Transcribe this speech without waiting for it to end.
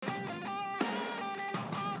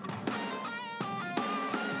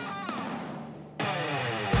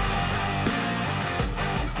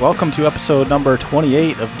Welcome to episode number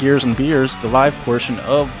 28 of Gears and Beers, the live portion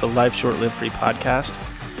of the Live Short Live Free podcast,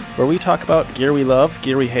 where we talk about gear we love,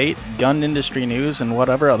 gear we hate, gun industry news, and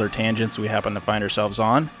whatever other tangents we happen to find ourselves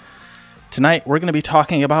on. Tonight, we're going to be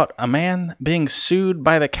talking about a man being sued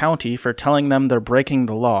by the county for telling them they're breaking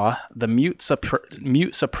the law, the mute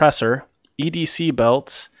suppressor, EDC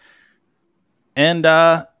belts, and,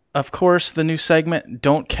 of course, the new segment,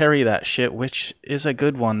 Don't Carry That Shit, which is a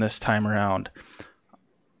good one this time around.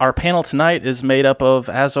 Our panel tonight is made up of,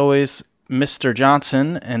 as always, Mr.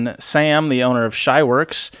 Johnson and Sam, the owner of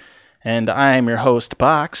Shyworks, and I am your host,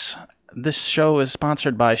 Box. This show is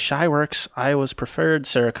sponsored by Shyworks, Iowa's preferred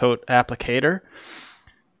Cerakote applicator,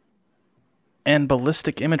 and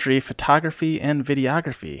Ballistic Imagery Photography and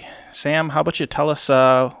Videography. Sam, how about you tell us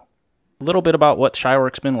a little bit about what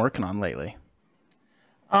Shyworks been working on lately?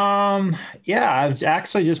 Yeah, I've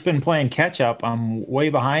actually just been playing catch up. I'm way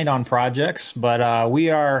behind on projects, but we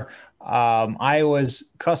are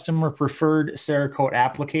Iowa's customer preferred Cerakote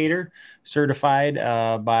applicator, certified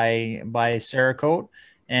by Cerakote.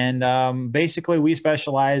 And basically, we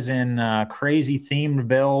specialize in crazy themed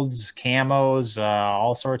builds, camos,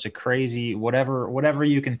 all sorts of crazy, whatever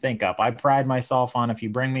you can think of. I pride myself on if you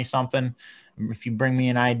bring me something, if you bring me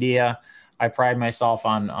an idea, I pride myself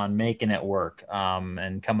on making it work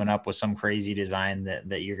and coming up with some crazy design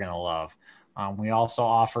that you're going to love. We also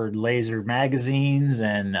offered laser magazines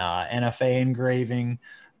and NFA engraving,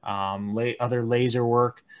 other laser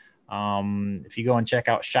work. If you go and check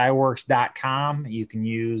out shyworks.com, you can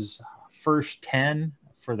use first 10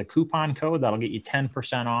 for the coupon code. That'll get you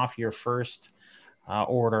 10% off your first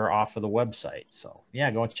order off of the website. So yeah,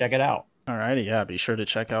 go and check it out. All righty. Yeah, be sure to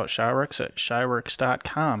check out Shyworks at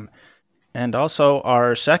shyworks.com. And also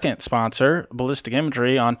our second sponsor, Ballistic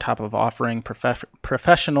Imagery, on top of offering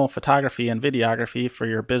professional photography and videography for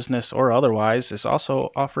your business or otherwise, is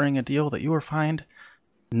also offering a deal that you will find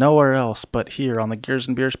nowhere else but here on the Gears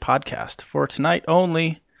and Beers podcast. For tonight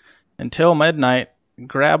only, until midnight,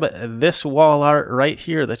 grab this wall art right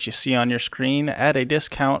here that you see on your screen at a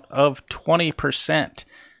discount of 20%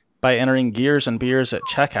 by entering Gears and Beers at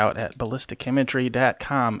checkout at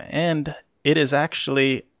ballisticimagery.com. And it is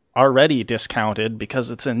actually already discounted because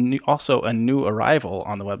it's also a new arrival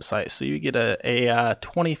on the website, so you get a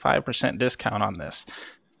 25% discount on this.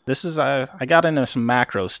 This is I got into some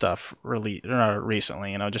macro stuff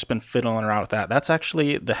recently, just been fiddling around with that. That's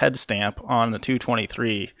actually the head stamp on the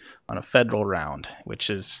 223 on a federal round, which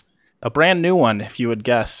is a brand new one, if you would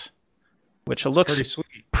guess, which looks pretty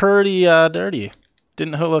sweet, pretty dirty.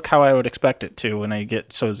 Didn't look how I would expect it to when I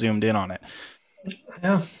get so zoomed in on it.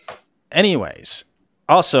 Yeah. Anyways,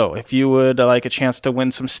 also, if you would like a chance to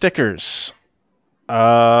win some stickers,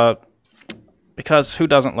 because who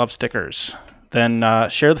doesn't love stickers, then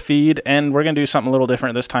share the feed, and we're going to do something a little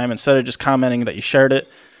different this time. Instead of just commenting that you shared it,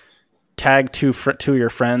 tag two your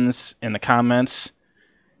friends in the comments,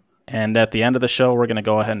 and at the end of the show, we're going to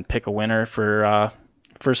go ahead and pick a winner for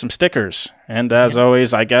some stickers. And as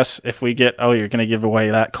always, I guess if we get, you're going to give away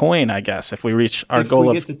that coin, I guess, if we reach our goal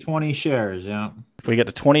of... If we get to 20 shares, yeah. If we get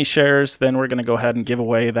to 20 shares, then we're going to go ahead and give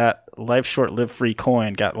away that Life Short Live Free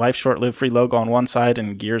coin. Got Life Short Live Free logo on one side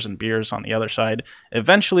and Gears and Beers on the other side.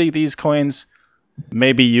 Eventually, these coins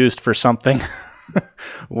may be used for something.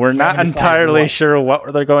 We're not entirely sure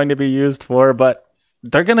what they're going to be used for, but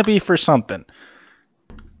they're going to be for something.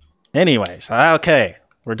 Anyways, okay,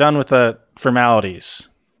 we're done with the formalities.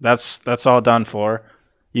 That's all done for.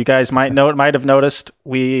 You guys might have noticed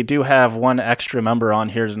we do have one extra member on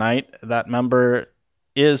here tonight. That member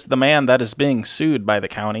is the man that is being sued by the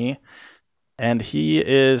county, and he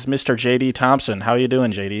is Mr. JD Thompson. How you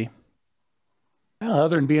doing, JD? Well,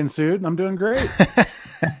 other than being sued, I'm doing great.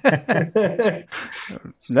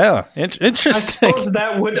 No, interesting. I suppose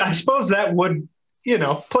that would,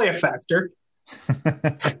 play a factor.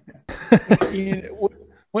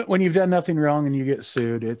 When you've done nothing wrong and you get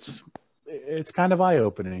sued, it's kind of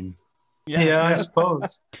eye-opening. Yeah, I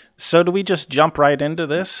suppose. So do we just jump right into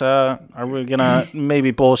this? Are we going to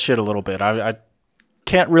maybe bullshit a little bit? I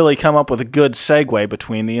can't really come up with a good segue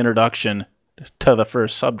between the introduction to the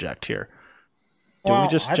first subject here. Do we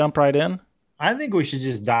just jump right in? I think we should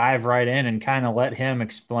just dive right in and kind of let him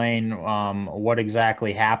explain what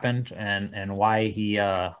exactly happened and why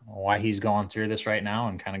he's going through this right now,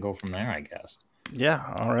 and kind of go from there, I guess. Yeah,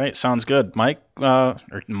 all right, sounds good. Mike, not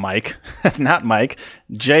Mike,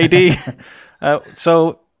 JD.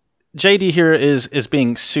 So JD here is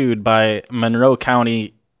being sued by Monroe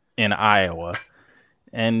County in Iowa,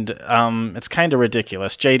 and it's kind of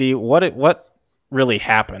ridiculous. JD, what really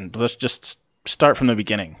happened? Let's just start from the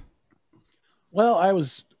beginning. Well, I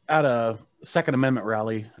was at a Second Amendment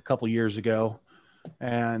rally a couple years ago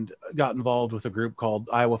and got involved with a group called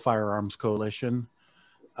Iowa Firearms Coalition.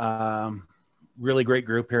 Really great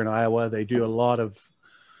group here in Iowa. They do a lot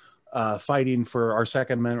of fighting for our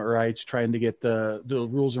Second Amendment rights, trying to get the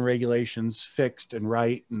rules and regulations fixed and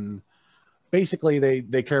right. And basically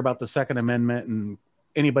they care about the Second Amendment and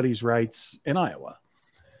anybody's rights in Iowa.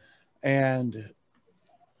 And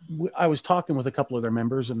I was talking with a couple of their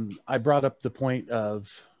members, and I brought up the point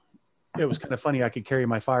of, it was kind of funny. I could carry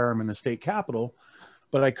my firearm in the state capitol,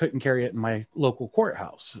 but I couldn't carry it in my local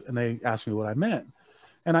courthouse. And they asked me what I meant.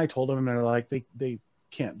 And I told them, and they're like, they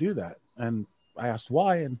can't do that. And I asked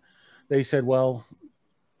why. And they said, well,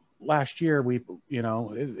 last year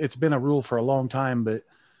it's been a rule for a long time,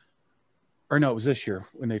 or no, it was this year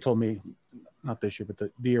when they told me, not this year, but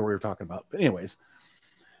the year we were talking about. But anyways,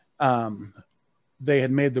 they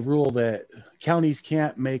had made the rule that counties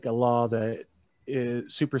can't make a law that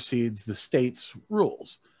supersedes the state's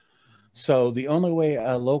rules. So the only way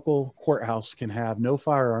a local courthouse can have no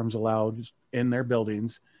firearms allowed in their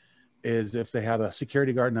buildings is if they have a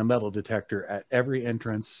security guard and a metal detector at every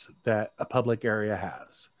entrance that a public area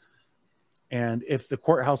has. And if the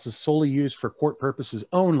courthouse is solely used for court purposes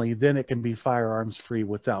only, then it can be firearms free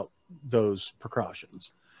without those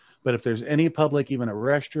precautions. But if there's any public, even a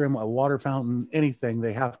restroom, a water fountain, anything,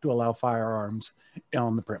 they have to allow firearms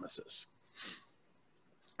on the premises.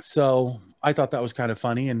 So I thought that was kind of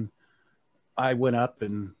funny. And I went up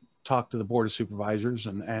and talked to the Board of Supervisors,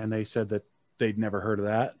 and they said that they'd never heard of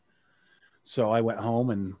that. So I went home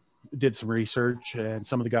and did some research, and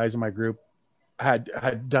some of the guys in my group had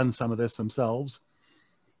done some of this themselves.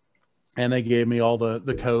 And they gave me all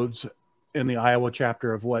the codes in the Iowa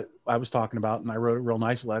chapter of what I was talking about. And I wrote a real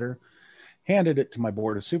nice letter, handed it to my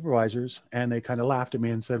Board of Supervisors, and they kind of laughed at me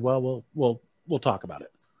and said, well, we'll talk about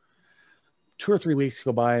it. 2 or 3 weeks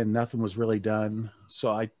go by and nothing was really done.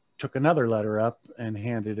 So I took another letter up and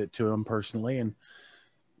handed it to them personally. And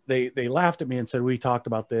they laughed at me and said, we talked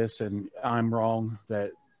about this and I'm wrong,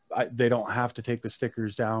 that they don't have to take the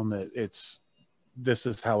stickers down, that this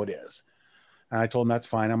is how it is. And I told them, that's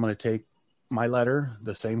fine. I'm going to take my letter,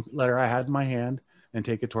 the same letter I had in my hand, and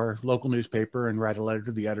take it to our local newspaper and write a letter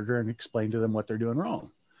to the editor and explain to them what they're doing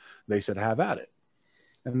wrong. They said, have at it.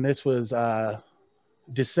 And this was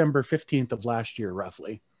December 15th of last year,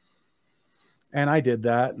 roughly. And I did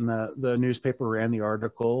that, and the newspaper ran the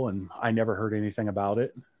article, and I never heard anything about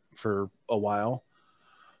it for a while.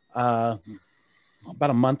 About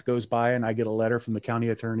a month goes by, and I get a letter from the county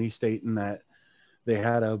attorney stating that they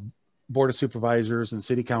had a Board of Supervisors and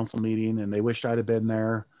city council meeting, and they wished I'd have been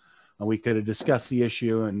there, and we could have discussed the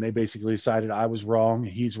issue. And they basically decided I was wrong,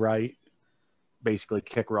 he's right, basically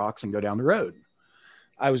kick rocks and go down the road.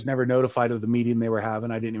 I was never notified of the meeting they were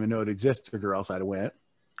having. I didn't even know it existed, or else I'd have went.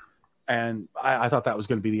 And I thought that was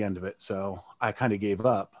going to be the end of it. So I kind of gave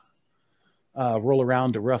up. Roll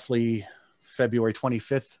around to roughly February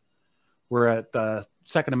 25th. We're at the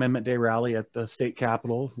Second Amendment Day rally at the state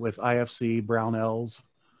capitol with IFC, Brownells,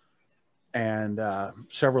 and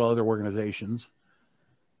several other organizations.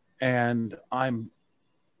 And I'm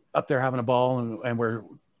up there having a ball, and we're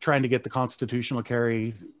trying to get the constitutional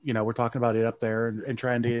carry. We're talking about it up there and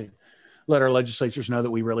trying to let our legislatures know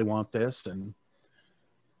that we really want this. And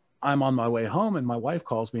I'm on my way home, and my wife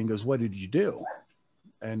calls me and goes, what did you do?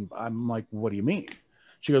 And I'm like, what do you mean?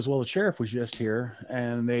 She goes, well, the sheriff was just here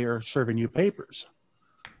and they are serving you papers.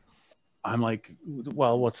 I'm like,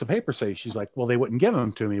 well, what's the paper say? She's like, well, they wouldn't give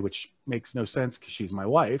them to me, which makes no sense because she's my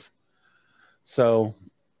wife. So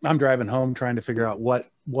I'm driving home trying to figure out what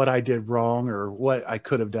I did wrong or what I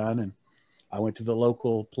could have done. And I went to the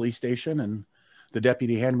local police station, and the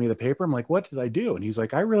deputy handed me the paper. I'm like, what did I do? And he's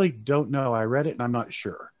like, I really don't know. I read it and I'm not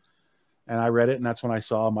sure. And I read it, and that's when I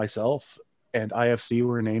saw myself and IFC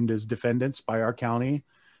were named as defendants by our county,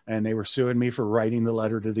 and they were suing me for writing the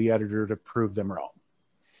letter to the editor to prove them wrong.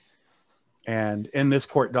 And in this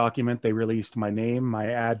court document, they released my name, my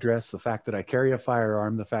address, the fact that I carry a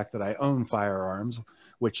firearm, the fact that I own firearms,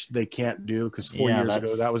 which they can't do because 4 years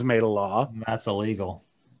ago that was made a law. That's illegal.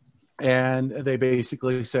 And they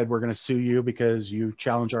basically said, we're going to sue you because you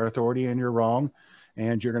challenge our authority and you're wrong,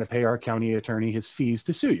 and you're going to pay our county attorney his fees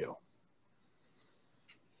to sue you.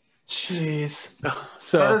 Jeez.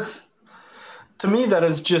 So to me, that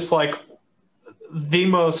is just like the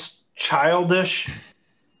most childish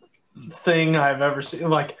thing I've ever seen.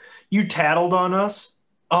 Like, you tattled on us.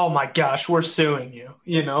 Oh my gosh, we're suing you.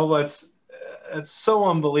 It's so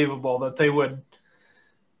unbelievable that they would,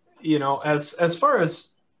 as far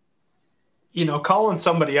as, calling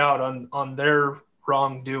somebody out on their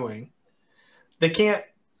wrongdoing, they can't,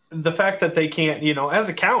 the fact that they can't, as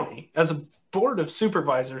a county, as a board of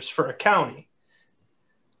supervisors for a county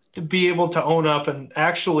to be able to own up and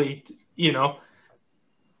actually,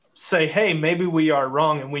 say, hey, maybe we are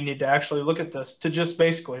wrong and we need to actually look at this, to just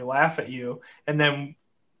basically laugh at you and then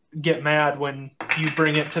get mad when you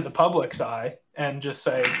bring it to the public's eye and just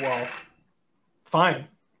say, well, fine,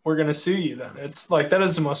 we're going to sue you then. It's like, that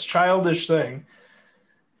is the most childish thing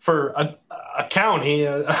for a county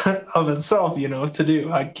of itself, to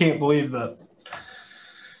do. I can't believe that.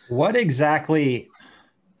 What exactly,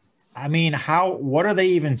 what are they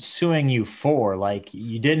even suing you for? Like,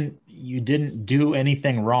 you didn't do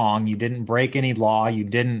anything wrong. You didn't break any law. You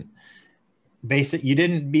didn't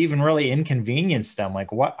even really inconvenience them. Like,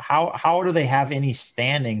 how do they have any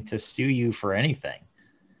standing to sue you for anything?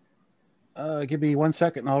 Give me 1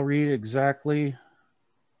 second and I'll read exactly.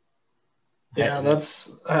 Yeah,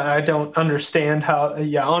 I don't understand how,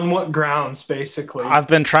 on what grounds, basically. I've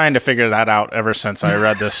been trying to figure that out ever since I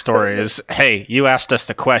read this story is, hey, you asked us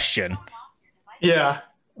the question. Yeah.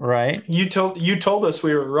 Right. You told us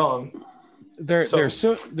we were wrong. They're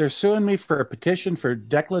suing me for a petition for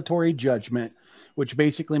declaratory judgment, which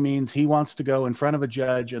basically means he wants to go in front of a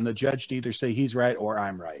judge and the judge to either say he's right or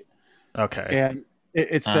I'm right. Okay. And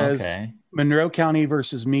it says Monroe County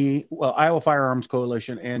versus me, Iowa Firearms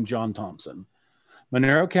Coalition and John Thompson.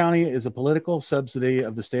 Monroe County is a political subsidy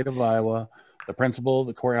of the state of Iowa, the principal,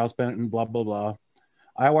 the courthouse, Benton, blah, blah, blah.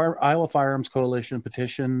 Iowa Firearms Coalition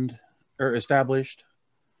petitioned or established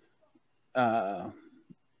the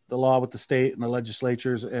law with the state and the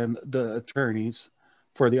legislatures and the attorneys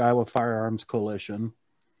for the Iowa Firearms Coalition.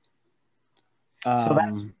 So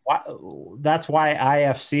that's why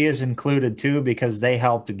IFC is included too, because they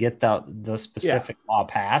helped get the specific law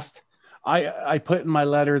passed. I put in my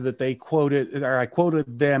letter that they quoted, or I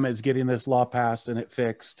quoted them as getting this law passed and it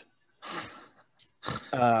fixed,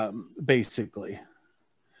 basically.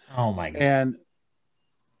 Oh my God.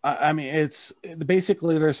 And it's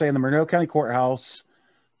basically, they're saying the Monroe County Courthouse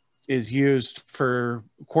is used for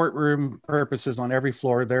courtroom purposes on every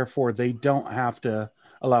floor. Therefore, they don't have to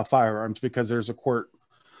allow firearms because there's a court,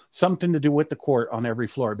 something to do with the court on every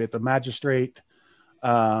floor, be it the magistrate,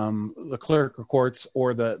 the clerk of courts,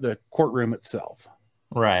 or the courtroom itself.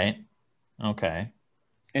 Right. Okay.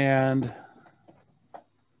 And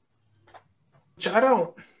I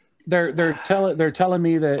don't. They're telling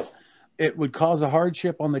me that it would cause a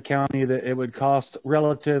hardship on the county, that it would cost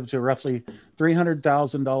relative to roughly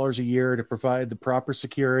 $300,000 a year to provide the proper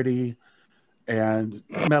security and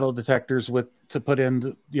metal detectors to put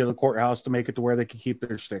in the courthouse to make it to where they could keep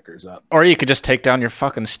their stickers up. Or you could just take down your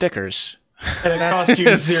fucking stickers. And it cost you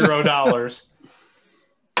 $0.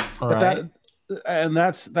 But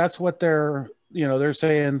that's what they're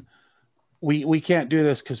saying. We can't do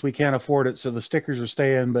this because we can't afford it. So the stickers are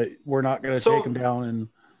staying, but we're not going to take them down. And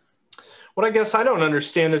what I guess I don't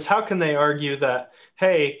understand is, how can they argue that,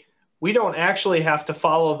 hey, we don't actually have to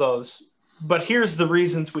follow those, but here's the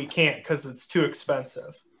reasons we can't, because it's too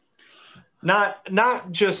expensive.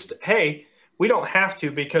 Not just, hey, we don't have to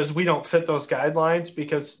because we don't fit those guidelines,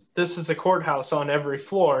 because this is a courthouse on every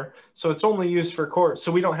floor, so it's only used for court,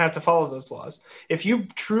 so we don't have to follow those laws. If you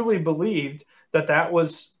truly believed that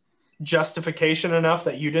was justification enough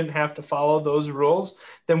that you didn't have to follow those rules,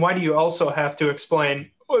 then why do you also have to explain,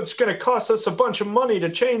 it's going to cost us a bunch of money to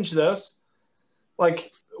change this?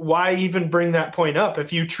 Like, why even bring that point up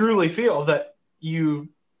if you truly feel that you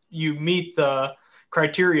meet the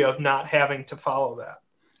criteria of not having to follow that?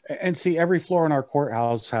 And see, every floor in our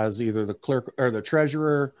courthouse has either the clerk or the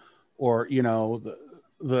treasurer, or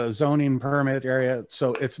the zoning permit area.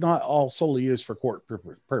 So it's not all solely used for court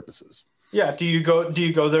purposes. Yeah. Do you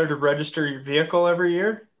go there to register your vehicle every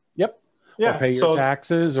year? Yep. Yeah. Or pay your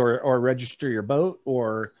taxes or register your boat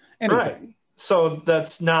or anything. Right. So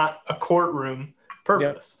that's not a courtroom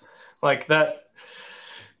purpose. Yep. Like that.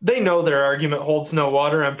 They know their argument holds no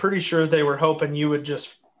water. I'm pretty sure they were hoping you would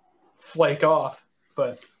just flake off,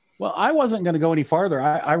 but. Well, I wasn't going to go any farther.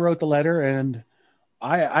 I wrote the letter and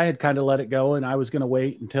I had kind of let it go, and I was going to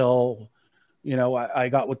wait until, I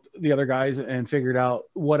got with the other guys and figured out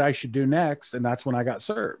what I should do next. And that's when I got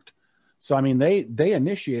served. So, they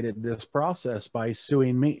initiated this process by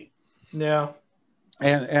suing me. Yeah.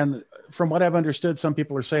 And from what I've understood, some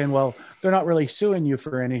people are saying, well, they're not really suing you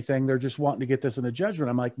for anything. They're just wanting to get this in a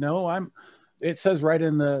judgment. I'm like, no, it says right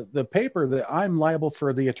in the paper that I'm liable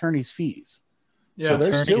for the attorney's fees. Yeah, so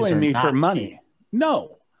they're suing me for money.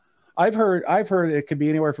 No, I've heard it could be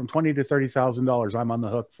anywhere from $20,000 to $30,000 I'm on the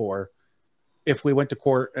hook for if we went to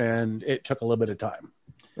court and it took a little bit of time.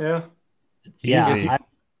 Yeah. Yeah.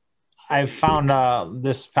 I've found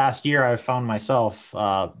this past year, I found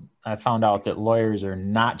out that lawyers are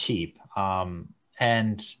not cheap.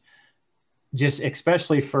 And just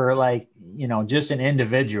especially for like, just an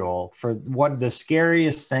individual, for what the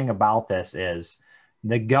scariest thing about this is,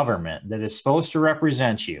 the government that is supposed to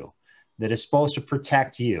represent you, that is supposed to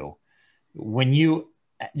protect you, when you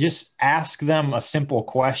just ask them a simple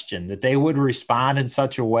question, that they would respond in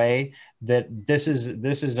such a way that this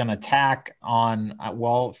is an attack on,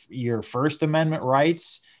 your First Amendment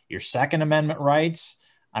rights, your Second Amendment rights.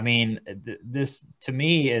 I mean, this to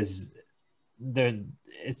me is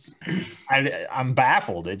I'm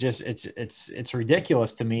baffled. It's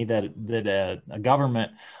ridiculous to me that a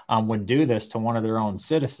government would do this to one of their own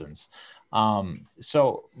citizens.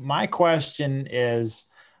 So my question is,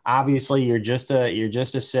 obviously you're just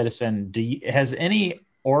a citizen. Has any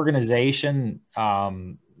organization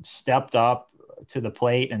stepped up to the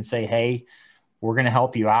plate and say, hey, we're going to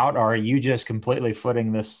help you out? Or are you just completely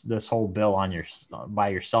footing this whole bill by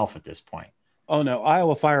yourself at this point? Oh no,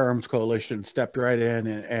 Iowa Firearms Coalition stepped right in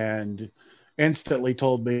and instantly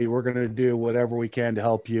told me we're going to do whatever we can to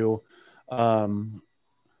help you.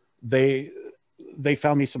 They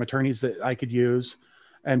found me some attorneys that I could use,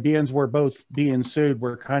 and being we're both being sued,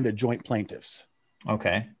 we're kind of joint plaintiffs.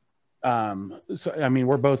 Okay. So I mean,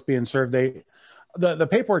 we're both being served. The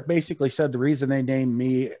paperwork basically said the reason they named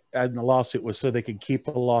me in the lawsuit was so they could keep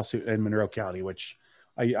the lawsuit in Monroe County, which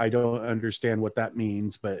I don't understand what that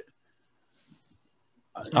means, but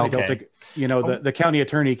I don't think, the county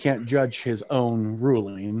attorney can't judge his own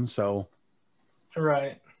ruling. So.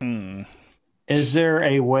 Right. Is there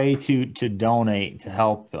a way to donate to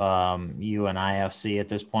help you and IFC at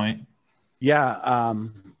this point? Yeah.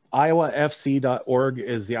 IowaFC.org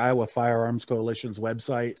is the Iowa Firearms Coalition's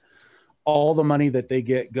website. All the money that they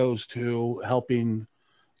get goes to helping,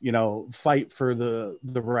 fight for the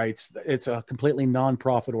rights. It's a completely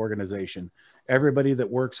nonprofit organization. Everybody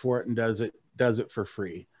that works for it and does it for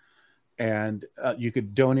free. And you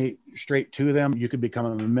could donate straight to them. You could become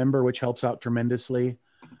a member, which helps out tremendously.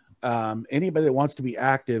 Anybody that wants to be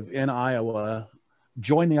active in Iowa,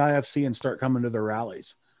 join the IFC and start coming to their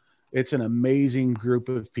rallies. It's an amazing group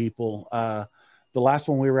of people. The last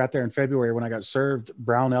one we were out there in February when I got served,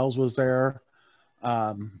 Brownells was there.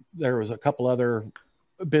 There was a couple other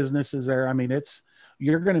businesses there. I mean,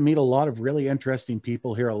 you're going to meet a lot of really interesting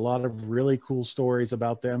people, hear a lot of really cool stories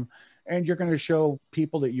about them, and you're going to show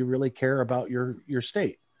people that you really care about your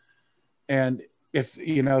state. And if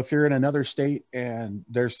you're in another state and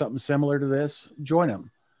there's something similar to this, join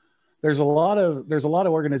them. There's a lot of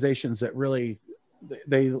organizations that really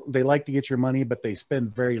they like to get your money, but they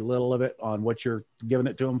spend very little of it on what you're giving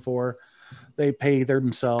it to them for. They pay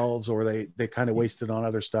themselves, or they kind of waste it on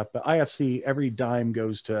other stuff. But IFC, every dime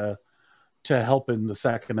goes to helping the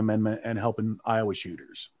Second Amendment and helping Iowa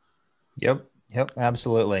shooters. Yep,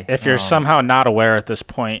 absolutely. If you're somehow not aware at this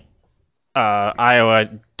point,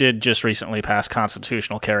 Iowa did just recently pass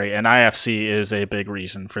constitutional carry, and IFC is a big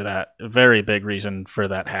reason for that, a very big reason for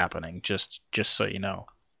that happening. Just so you know.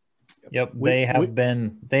 Yep, they have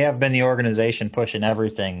been the organization pushing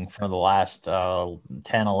everything for the last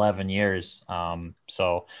 10, 11 years.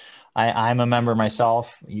 So I'm a member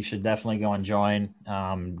myself. You should definitely go and join,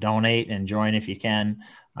 donate and join if you can,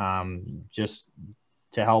 just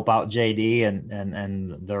to help out JD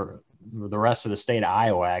and the rest of the state of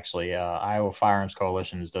Iowa. Actually, Iowa Firearms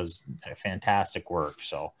Coalition does fantastic work.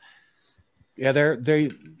 So yeah, they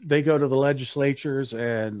go to the legislatures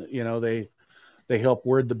and they help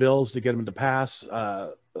word the bills to get them to pass.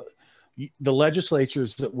 The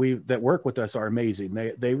legislatures that work with us are amazing.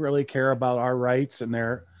 They really care about our rights, and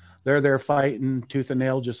they're there fighting tooth and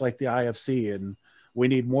nail, just like the IFC. And we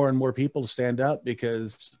need more and more people to stand up,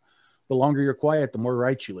 because the longer you're quiet, the more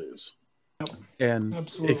rights you lose. Yep.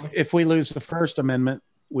 And if we lose the First Amendment,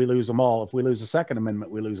 we lose them all. If we lose the Second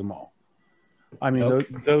Amendment, we lose them all. I mean,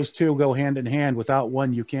 those two go hand in hand. Without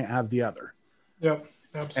one, you can't have the other. Yep,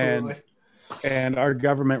 absolutely. And our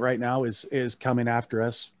government right now is coming after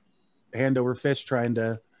us, hand over fist, trying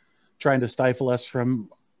to stifle us from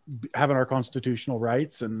having our constitutional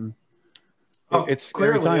rights. And it's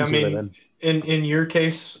clearly, I mean, in your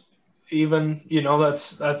case, even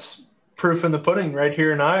that's proof in the pudding right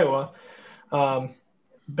here in Iowa.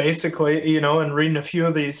 Basically, and reading a few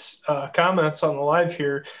of these comments on the live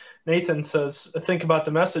here, Nathan says, think about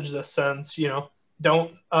the message this sends.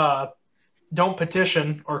 Don't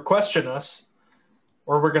petition or question us,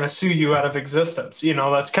 or we're going to sue you out of existence.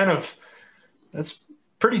 That's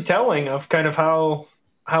pretty telling of kind of how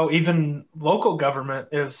even local government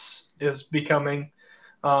is becoming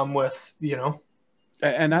with.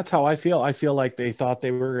 And that's how I feel. I feel like they thought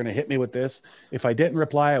they were going to hit me with this. If I didn't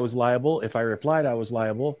reply, I was liable. If I replied, I was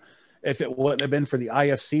liable. If it wouldn't have been for the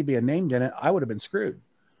IFC being named in it, I would have been screwed.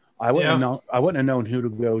 I wouldn't have known. I wouldn't have known who to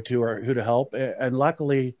go to or who to help. And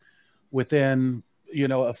luckily, within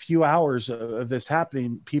a few hours of this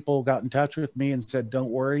happening, people got in touch with me and said, "Don't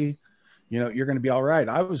worry, you're going to be all right."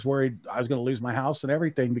 I was worried I was going to lose my house and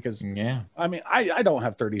everything because, I mean, I don't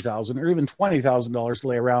have $30,000 or even $20,000 to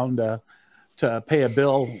lay around to pay a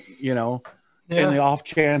bill, in the off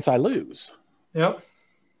chance I lose. Yep.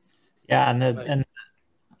 Yeah, and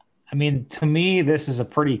I mean, to me, this is a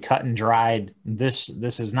pretty cut and dried. This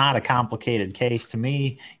is not a complicated case. To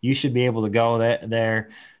me, you should be able to go there,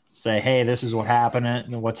 say, "Hey, this is what's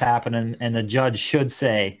happening," and the judge should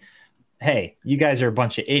say, "Hey, you guys are a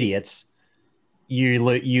bunch of idiots. You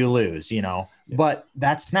lose," But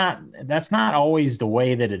that's not always the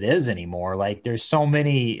way that it is anymore. Like, there's so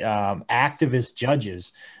many activist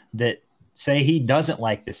judges that say he doesn't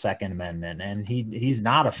like the Second Amendment and he's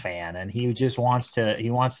not a fan and he just wants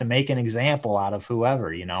to make an example out of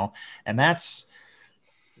whoever, and that's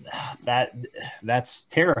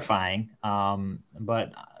terrifying.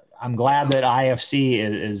 But I'm glad that IFC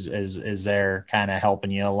is there kind of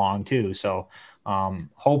helping you along too. So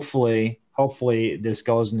hopefully this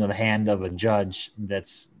goes into the hand of a judge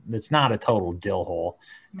that's not a total dill hole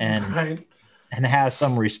and has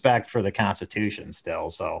some respect for the Constitution still.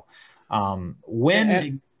 So do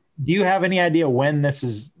you have any idea when this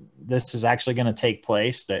is actually going to take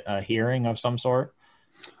place, a hearing of some sort?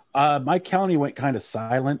 My county went kind of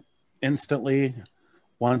silent instantly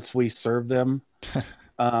once we served them.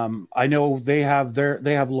 I know they have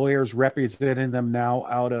lawyers representing them now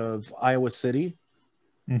out of Iowa City.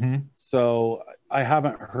 Mm-hmm. So I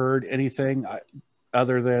haven't heard anything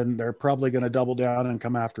other than they're probably going to double down and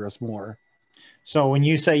come after us more. So when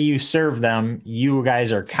you say you serve them, you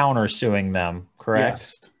guys are countersuing them, correct?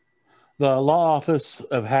 Yes. The law office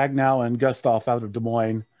of Hagnow and Gustav out of Des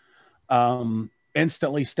Moines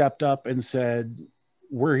instantly stepped up and said,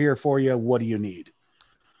 "We're here for you. What do you need?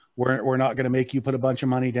 We're not going to make you put a bunch of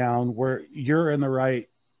money down. You're in the right.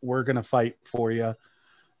 We're going to fight for you."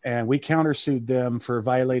 And we countersued them for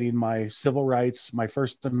violating my civil rights, my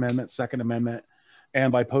First Amendment, Second Amendment,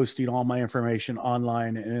 and by posting all my information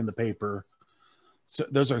online and in the paper. So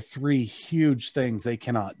those are three huge things they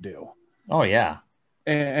cannot do. Oh, yeah.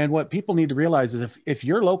 And what people need to realize is if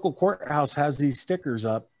your local courthouse has these stickers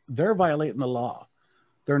up, they're violating the law.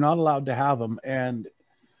 They're not allowed to have them. And,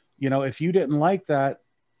 if you didn't like that,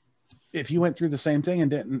 if you went through the same thing and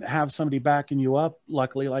didn't have somebody backing you up,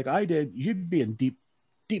 luckily, like I did, you'd be in deep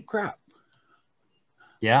crap.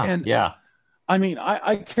 Yeah. And yeah. I mean,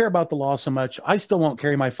 I care about the law so much. I still won't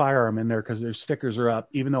carry my firearm in there because their stickers are up,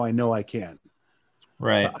 even though I know I can.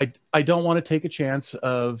 Right. I don't want to take a chance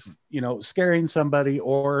of, scaring somebody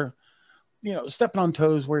or, stepping on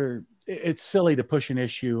toes where it's silly to push an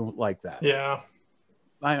issue like that. Yeah.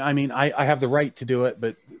 I mean, I have the right to do it,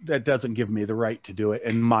 but that doesn't give me the right to do it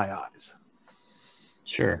in my eyes.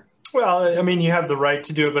 Sure. Well, I mean, you have the right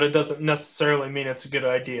to do it, but it doesn't necessarily mean it's a good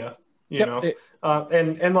idea,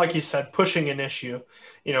 and like you said, pushing an issue,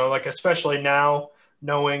 like especially now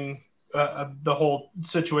knowing the whole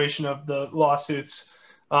situation of the lawsuits,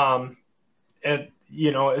 I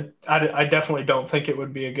definitely don't think it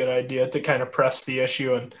would be a good idea to kind of press the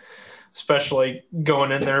issue, and especially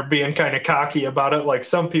going in there being kind of cocky about it, like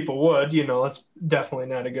some people would. That's definitely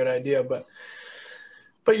not a good idea.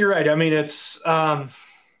 But you're right. I mean, it's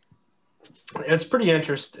pretty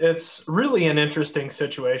interesting. It's really an interesting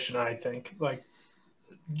situation, I think. Like,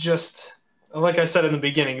 just like I said in the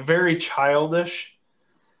beginning, very childish.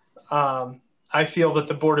 I feel that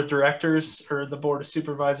the board of directors or the board of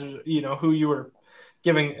supervisors, who you were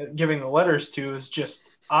giving the letters to, is just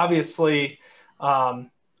obviously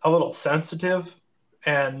a little sensitive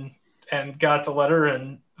and got the letter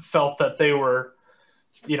and felt that they were,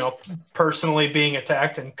 personally being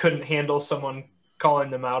attacked and couldn't handle someone calling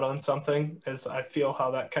them out on something, as I feel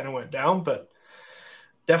how that kind of went down. But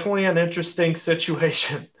definitely an interesting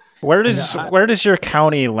situation. Where does your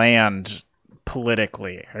county land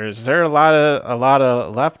politically? Or is there a lot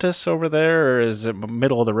of leftists over there, or is it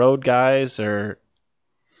middle of the road guys? Or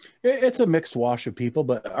it's a mixed wash of people,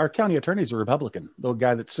 but our county attorney's a Republican, the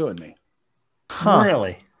guy that's suing me. Huh.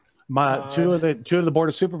 Really? Two of the board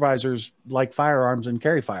of supervisors like firearms and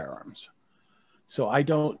carry firearms. So I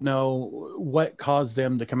don't know what caused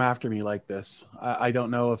them to come after me like this. I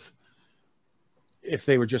don't know if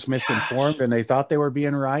they were just misinformed and they thought they were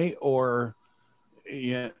being right, or,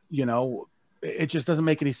 it just doesn't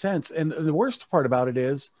make any sense. And the worst part about it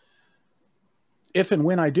is, if and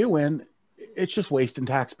when I do win, it's just wasting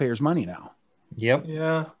taxpayers' money now. Yep.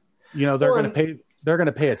 Yeah. They're going to pay. they're going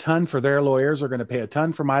to pay a ton for their lawyers. They're going to pay a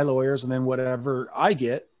ton for my lawyers. And then whatever I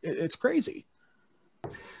get, it's crazy.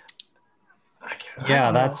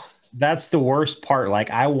 Yeah, that's the worst part.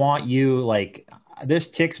 Like, I want you, like, this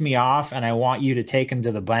ticks me off, and I want you to take him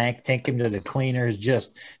to the bank, take him to the cleaners,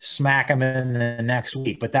 just smack him in the next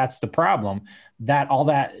week. But that's the problem.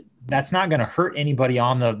 That's not going to hurt anybody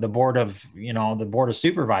on the board of, the board of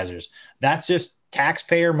supervisors. That's just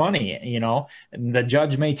taxpayer money. And the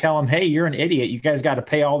judge may tell him, hey, you're an idiot. You guys got to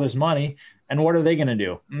pay all this money. And what are they going to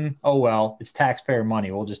do? Oh, well, it's taxpayer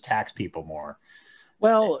money. We'll just tax people more.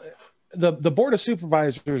 Well, the board of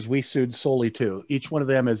supervisors we sued solely to. Each one of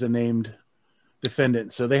them is a named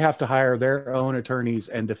defendant, so they have to hire their own attorneys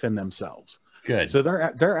and defend themselves. Good. So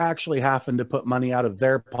they're actually having to put money out of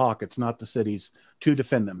their pockets, not the city's, to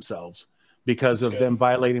defend themselves because of them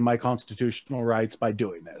violating my constitutional rights by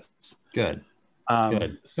doing this. Good.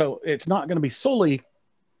 Good. So it's not going to be solely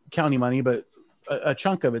county money, but a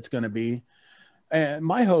chunk of it's going to be. And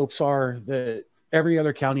my hopes are that every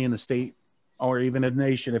other county in the state, or even a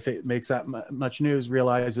nation, if it makes that much news,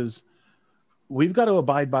 realizes we've got to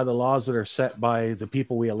abide by the laws that are set by the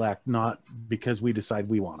people we elect, not because we decide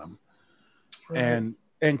we want them. Right.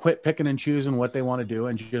 And quit picking and choosing what they want to do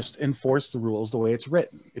and just enforce the rules the way it's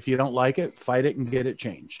written. If you don't like it, fight it and get it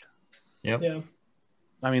changed. Yep. Yeah.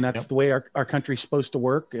 I mean, that's the way our country's supposed to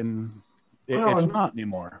work, and it's not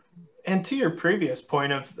anymore. And to your previous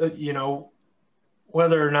point of,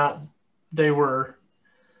 whether or not they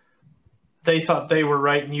thought they were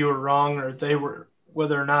right and you were wrong, or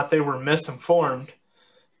whether or not they were misinformed,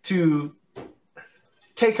 to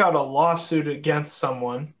take out a lawsuit against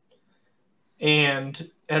someone and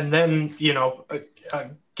then,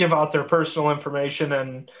 give out their personal information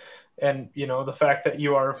and the fact that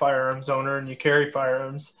you are a firearms owner and you carry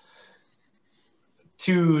firearms,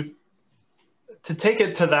 to take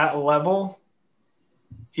it to that level,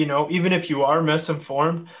 even if you are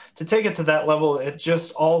misinformed, to take it to that level, it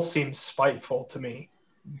just all seems spiteful to me.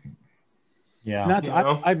 Yeah. And that's,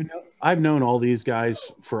 I've known all these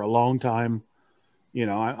guys for a long time.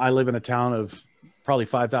 I live in a town of probably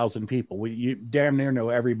 5,000 people. You damn near know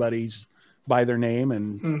everybody's by their name.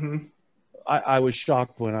 And I was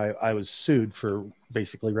shocked when I was sued for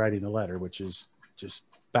basically writing a letter, which is just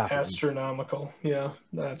baffling. Astronomical. Yeah.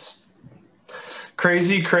 That's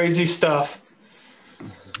crazy, crazy stuff.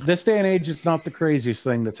 This day and age, it's not the craziest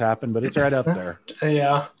thing that's happened, but it's right up there.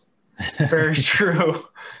 Yeah. Very true.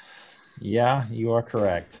 Yeah, you are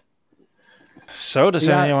correct. So does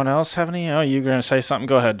anyone else have any? Oh, you're going to say something?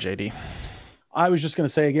 Go ahead, JD. I was just going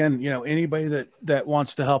to say again, anybody that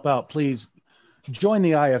wants to help out, please join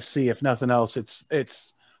the IFC. If nothing else, it's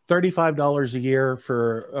 $35 a year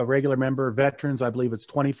for a regular member. Veterans, I believe it's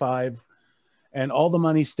 $25, and all the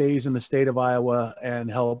money stays in the state of Iowa and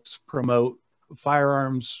helps promote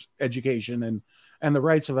firearms education and the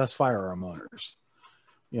rights of us firearm owners.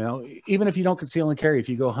 Even if you don't conceal and carry, if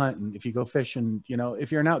you go hunting, if you go fishing,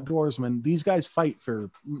 if you're an outdoorsman, these guys fight for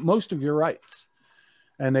most of your rights,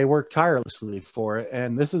 and they work tirelessly for it.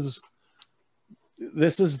 And this is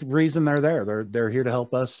the reason they're there. They're here to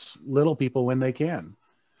help us little people when they can.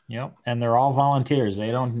 Yep. And they're all volunteers.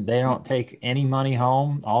 They don't take any money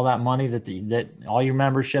home. All that money that all your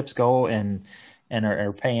memberships go and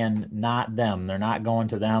are paying, not them. They're not going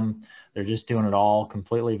to them. They're just doing it all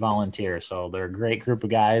completely volunteer. So they're a great group of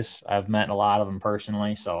guys. I've met a lot of them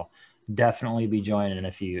personally. So definitely be joining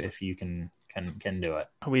if you can do it.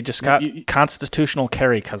 We just got constitutional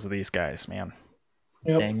carry because of these guys, man.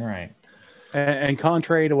 Yep. Dang right. And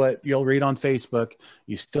contrary to what you'll read on Facebook,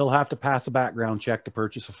 you still have to pass a background check to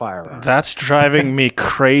purchase a firearm. That's driving me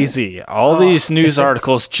crazy. All these news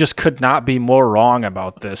articles just could not be more wrong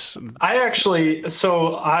about this.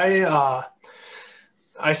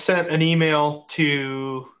 I sent an email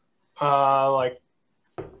to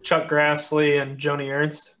Chuck Grassley and Joni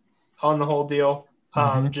Ernst on the whole deal.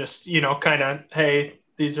 Just, kind of, hey,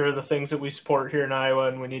 these are the things that we support here in Iowa,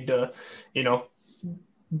 and we need to,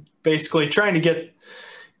 basically trying to get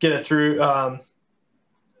it through,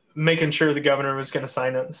 making sure the governor was going to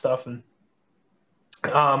sign it and stuff. And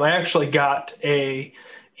I actually got a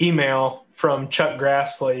email from Chuck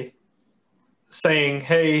Grassley saying,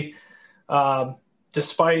 hey,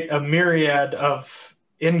 despite a myriad of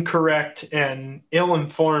incorrect and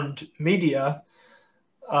ill-informed media,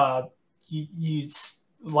 you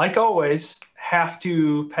like always have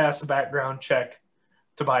to pass a background check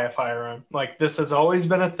to buy a firearm. Like, this has always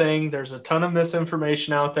been a thing. There's a ton of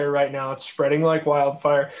misinformation out there right now. It's spreading like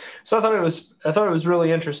wildfire. So I thought it was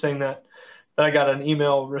really interesting that I got an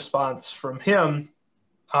email response from him.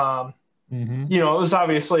 It was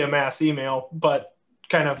obviously a mass email, but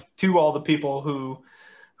kind of to all the people who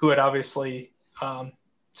had obviously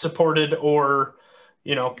supported or,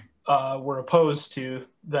 were opposed to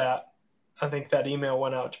that. I think that email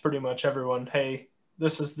went out to pretty much everyone. Hey,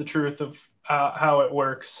 this is the truth of how it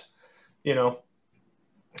works,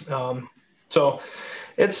 So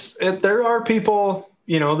there are people,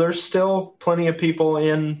 there's still plenty of people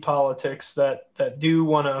in politics that do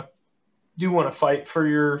want to fight for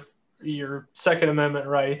your Second Amendment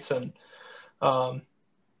rights. And I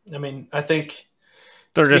think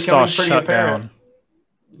they're just all shut down.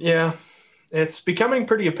 Yeah, it's becoming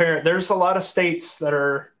pretty apparent. There's a lot of states that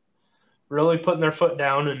are really putting their foot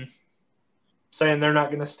down and saying they're not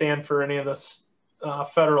going to stand for any of this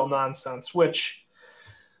federal nonsense, which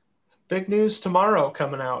big news tomorrow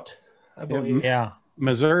coming out, I believe. Yeah.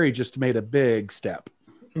 Missouri just made a big step.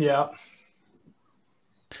 Yeah.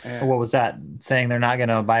 And what was that? Saying they're not going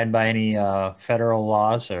to abide by any federal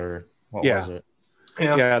laws, or what was it?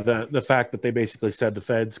 Yeah. The fact that they basically said the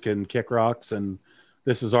feds can kick rocks and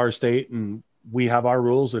this is our state and we have our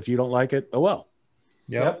rules. If you don't like it, oh well.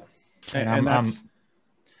 Yep. And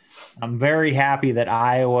I'm very happy that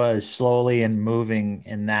Iowa is slowly and moving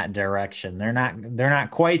in that direction. They're not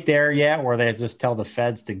quite there yet where they just tell the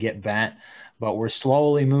feds to get bent, but we're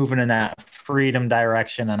slowly moving in that freedom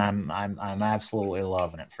direction, and I'm absolutely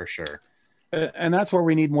loving it for sure. And that's where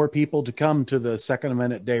we need more people to come to the Second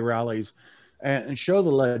Amendment Day rallies and show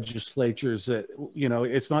the legislatures that,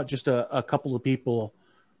 it's not just a couple of people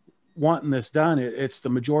wanting this done. It's the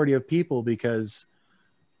majority of people, because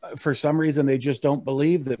for some reason they just don't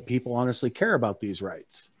believe that people honestly care about these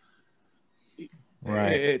rights.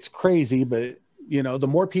 Right. It's crazy, but the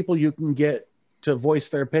more people you can get to voice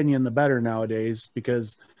their opinion, the better nowadays,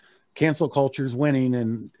 because cancel culture is winning,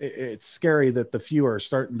 and it's scary that the few are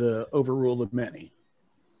starting to overrule the many.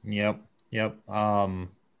 Yep.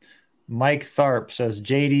 Mike Tharp says,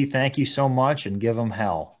 JD, thank you so much, and give them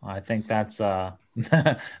hell. I think that's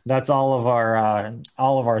that's all of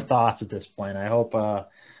our thoughts at this point.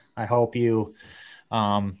 I hope you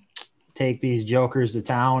take these jokers to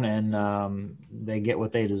town and they get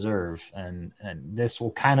what they deserve. And this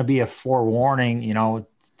will kind of be a forewarning,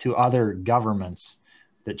 to other governments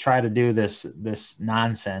that try to do this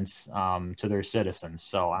nonsense to their citizens.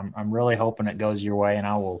 So I'm really hoping it goes your way, and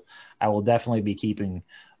I will definitely be keeping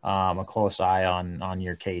a close eye on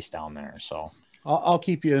your case down there. So I'll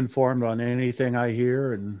keep you informed on anything I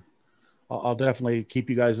hear, and I'll definitely keep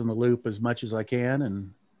you guys in the loop as much as I can.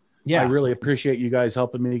 And I really appreciate you guys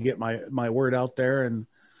helping me get my word out there. And,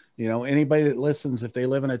 anybody that listens, if they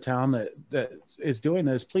live in a town that is doing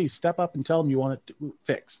this, please step up and tell them you want it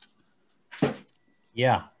fixed.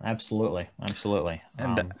 Yeah, absolutely.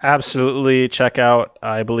 And absolutely check out,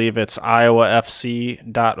 I believe it's iowafc.org.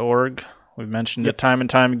 We've mentioned it time and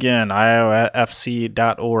time again,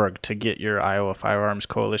 iowafc.org, to get your Iowa Firearms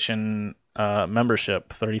Coalition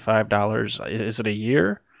membership. $35. Is it a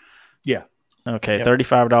year? Yeah. Okay, yep.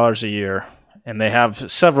 $35 a year. And they have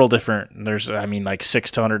several different, like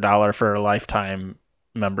 $600 to $100 for a lifetime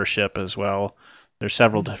membership as well. There's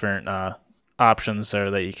several different options there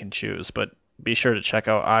that you can choose, but be sure to check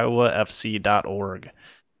out iowafc.org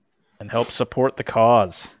and help support the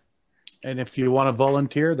cause. And if you want to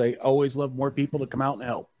volunteer, they always love more people to come out and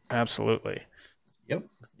help. Absolutely. Yep.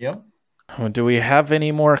 Do we have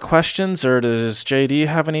any more questions, or does JD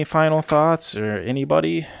have any final thoughts, or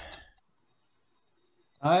anybody?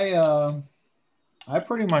 I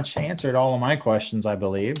pretty much answered all of my questions, I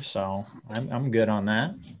believe, so I'm good on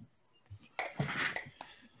that.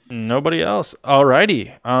 Nobody else.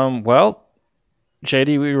 Alrighty. Well,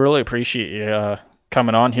 JD, we really appreciate you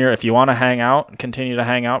coming on here. If you want to hang out and continue to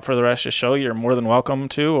hang out for the rest of the show, you're more than welcome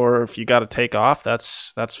to, or if you got to take off,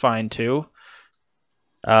 that's fine too.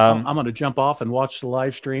 I'm going to jump off and watch the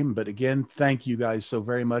live stream, but again, thank you guys so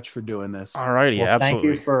very much for doing this. Alrighty, well,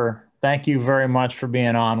 absolutely. Thank you very much for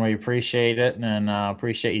being on. We appreciate it, and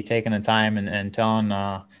appreciate you taking the time and telling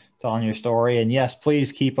your story. And yes,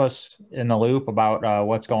 please keep us in the loop about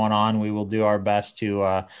what's going on. We will do our best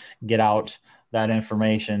to get out that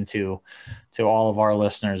information to all of our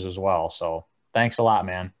listeners as well. So thanks a lot,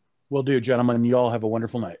 man. Will do, gentlemen. You all have a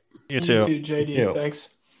wonderful night. You too. You too, JD. You too.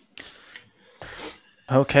 Thanks.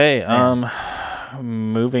 Okay.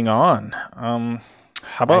 Moving on.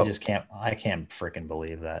 How about? I can't freaking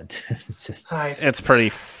believe that. It's pretty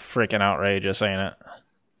freaking outrageous, ain't it?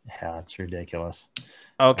 Yeah, it's ridiculous.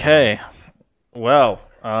 Okay. Well,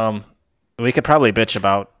 we could probably bitch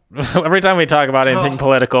about every time we talk about anything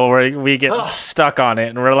political, where we get stuck on it,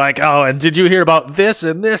 and we're like, oh, and did you hear about this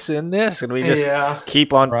and this and this? And we just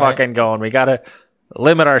keep on fucking going. We got to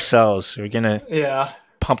limit ourselves. We're going to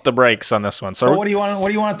pump the brakes on this one. So what do you want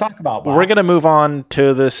to talk about, Box? We're going to move on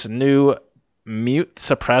to this new mute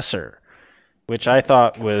suppressor, which I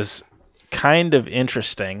thought was kind of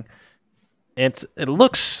interesting. It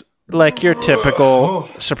looks like your typical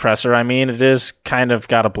suppressor. I mean, it is kind of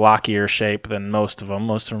got a blockier shape than most of them.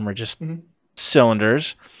 Most of them are just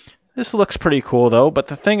cylinders. This looks pretty cool, though. But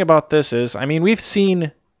the thing about this is, I mean, we've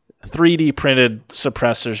seen 3D printed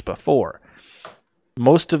suppressors before.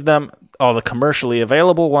 Most of them, all the commercially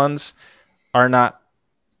available ones, are not.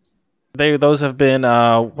 Those have been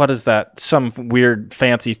what is that? Some weird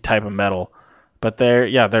fancy type of metal. But they're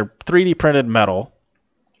 3D printed metal.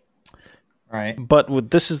 Right.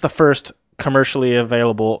 But this is the first commercially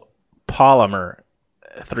available polymer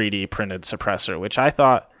 3D printed suppressor, which I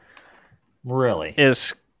thought really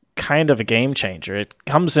is kind of a game changer. It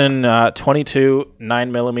comes in 22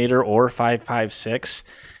 9mm or 5.56,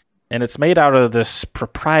 and it's made out of this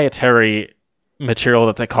proprietary material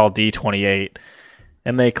that they call D28,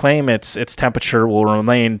 and they claim its temperature will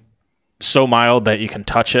remain so mild that you can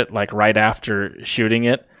touch it like right after shooting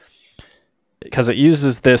it, because it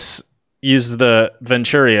uses the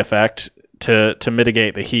Venturi effect to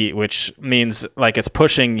mitigate the heat, which means like it's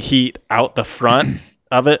pushing heat out the front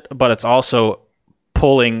of it, but it's also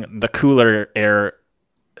pulling the cooler air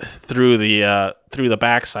through the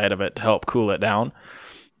backside of it to help cool it down.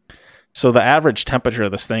 So the average temperature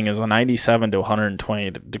of this thing is 97 to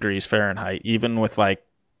 120 degrees Fahrenheit, even with like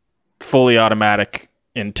fully automatic,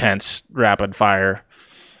 intense, rapid fire.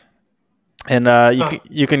 And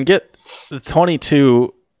you can get the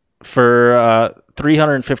 22 for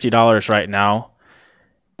 $350 right now,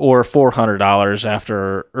 or $400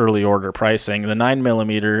 after early order pricing. The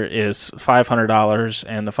 9mm is $500,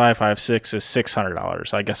 and the 5.56 is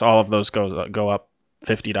 $600. I guess all of those go up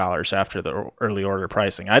 $50 after the early order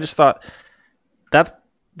pricing. I just thought that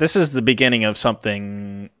this is the beginning of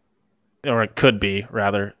something, or it could be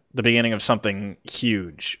rather the beginning of something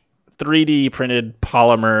huge. 3D printed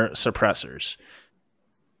polymer suppressors.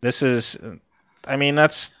 This is, I mean,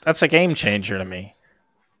 that's a game changer to me.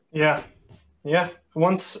 Yeah.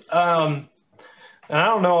 Once, and I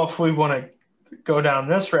don't know if we want to go down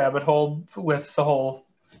this rabbit hole with the whole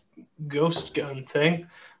ghost gun thing,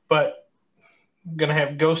 but I'm gonna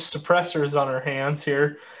have ghost suppressors on our hands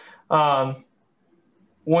here.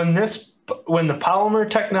 When the polymer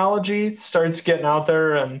technology starts getting out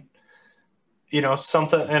there, and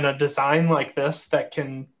something and a design like this that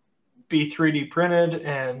can be 3D printed,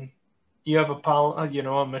 and you have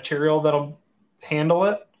a material that'll handle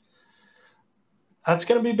it, that's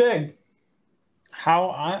going to be big.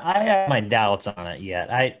 I have my doubts on it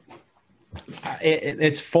yet.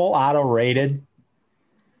 It's full auto rated.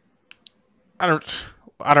 I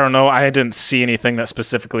don't know. I didn't see anything that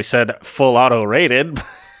specifically said full auto rated.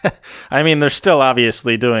 I mean, they're still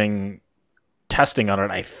obviously doing testing on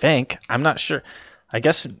it, I think. I'm not sure. I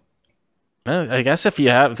guess if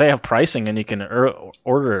they have pricing and you can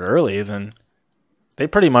order it early, then they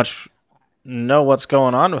pretty much know what's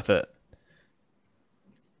going on with it.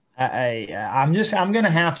 I'm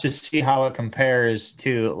gonna have to see how it compares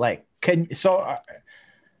to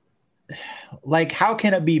how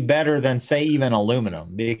can it be better than, say, even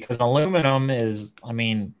aluminum? Because aluminum is, I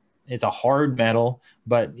mean, it's a hard metal,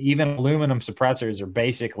 but even aluminum suppressors are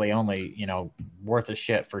basically only worth a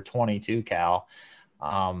shit for 22 cal.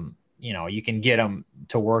 You can get them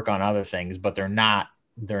to work on other things, but they're not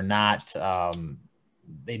they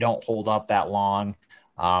don't hold up that long.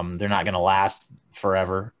 They're not going to last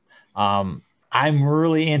forever. I'm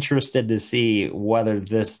really interested to see whether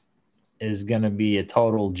this is going to be a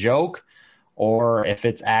total joke or if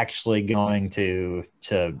it's actually going to.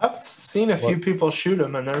 I've seen a few people shoot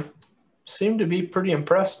them, and they seem to be pretty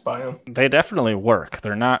impressed by them. They definitely work.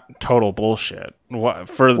 They're not total bullshit.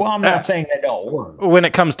 I'm not saying they don't work. When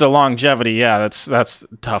it comes to longevity, yeah, that's a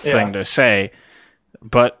tough thing to say.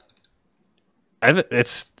 But I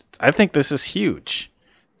think this is huge.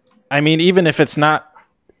 I mean, even if it's not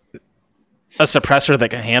a suppressor that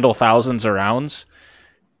can handle thousands of rounds,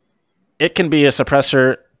 it can be a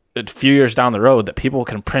suppressor a few years down the road that people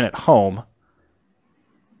can print at home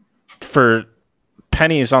for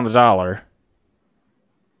pennies on the dollar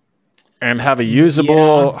and have a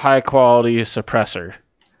usable, high-quality suppressor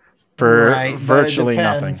for virtually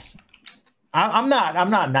nothing. I'm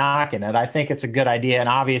not knocking it. I think it's a good idea, and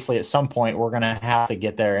obviously at some point we're gonna have to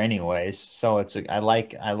get there anyways. So I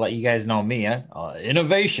let you guys know me.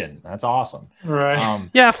 Innovation, that's awesome. Right?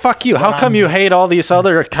 Yeah, fuck you. How come you hate all these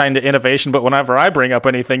other kind of innovation, but whenever I bring up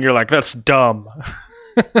anything, you're like, that's dumb.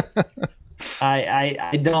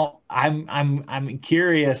 I don't. I'm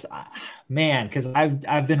curious. Man, because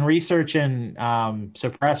I've been researching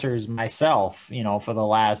suppressors myself, for the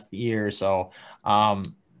last year or so,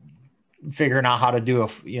 figuring out how to do a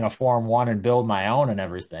Form 1 and build my own and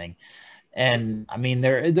everything. And I mean,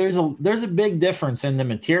 there's a big difference in the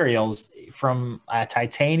materials from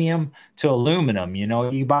titanium to aluminum.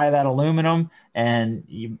 You buy that aluminum and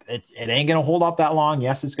it ain't going to hold up that long.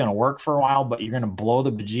 Yes, it's going to work for a while, but you're going to blow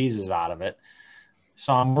the bejesus out of it.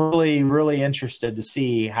 So I'm really, really interested to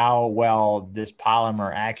see how well this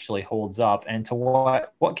polymer actually holds up, and to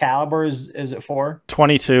what caliber is it for?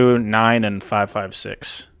 22, 9, and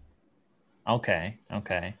 5.56. Okay.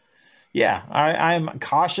 Yeah, I'm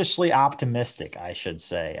cautiously optimistic, I should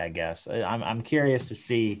say. I guess I'm curious to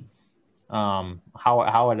see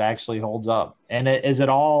how it actually holds up. And is it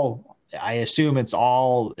all? I assume it's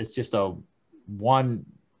just a one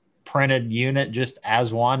printed unit, just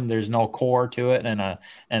as one. There's no core to it and a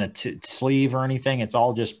sleeve or anything. It's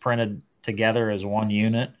all just printed together as one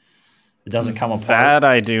unit. It doesn't come apart. That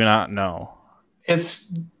I do not know.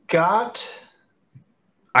 It's got.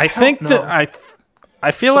 I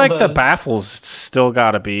feel like the baffles still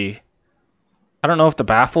got to be. I don't know if the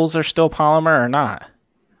baffles are still polymer or not.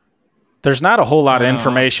 There's not a whole lot of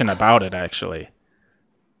information about it, actually.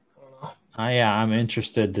 Yeah, I'm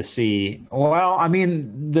interested to see. Well, I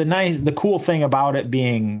mean, the cool thing about it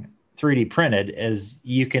being 3D printed is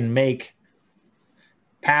you can make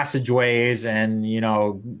passageways and,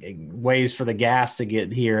 ways for the gas to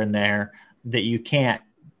get here and there that you can't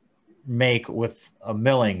make with a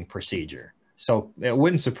milling procedure. So it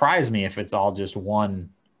wouldn't surprise me if it's all just one.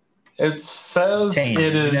 It says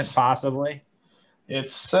it is possibly. It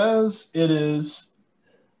says it is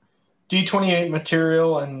D28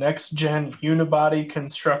 material and next gen unibody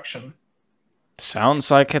construction.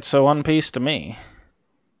 Sounds like it's a one piece to me.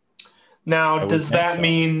 Now, does that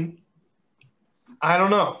mean? I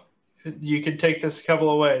don't know. You could take this a couple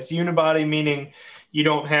of ways. Unibody meaning you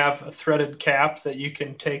don't have a threaded cap that you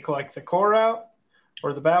can take like the core out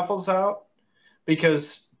or the baffles out,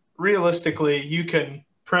 because realistically you can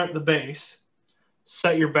print the base,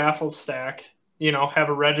 set your baffle stack, have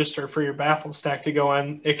a register for your baffle stack to go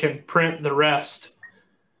in. It can print the rest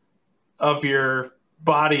of your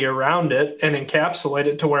body around it and encapsulate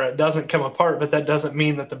it to where it doesn't come apart, but that doesn't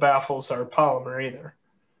mean that the baffles are polymer either.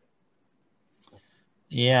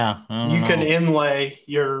 Yeah. You can inlay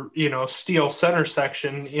your, steel center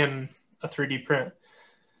section in a 3D print.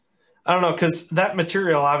 I don't know, because that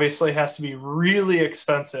material obviously has to be really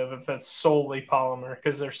expensive if it's solely polymer,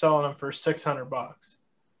 because they're selling them for $600.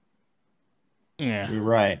 Yeah. You're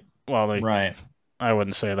right. Well, right. I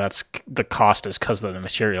wouldn't say that's the cost is because of the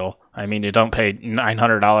material. I mean, you don't pay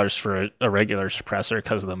 $900 for a regular suppressor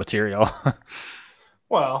because of the material.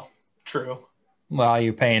 Well, true. Well,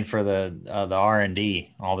 you're paying for the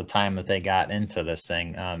R&D, all the time that they got into this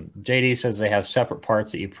thing. JD says they have separate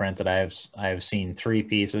parts that you printed. I have seen 3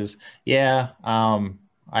 pieces. Yeah.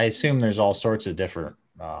 I assume there's all sorts of different.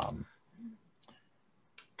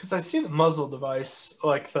 Because I see the muzzle device,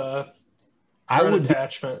 like the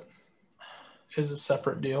attachment, is a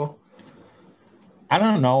separate deal. I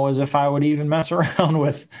don't know as if I would even mess around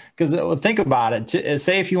with, because think about it.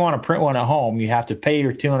 Say if you want to print one at home, you have to pay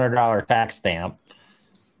your $200 tax stamp.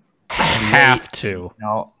 Have to.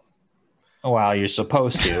 Well, you're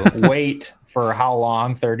supposed to wait for how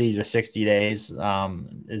long? 30 to 60 days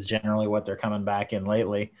is generally what they're coming back in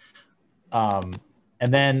lately. And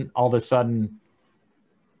then all of a sudden,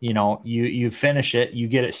 you finish it, you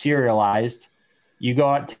get it serialized. You go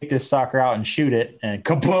out, take this sucker out and shoot it, and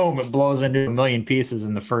kaboom, it blows into a million pieces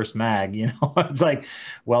in the first mag. It's like,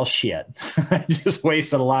 well, shit. I just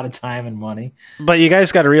wasted a lot of time and money. But you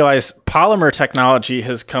guys got to realize polymer technology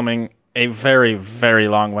has coming a very, very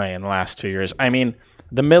long way in the last 2 years. I mean,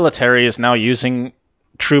 the military is now using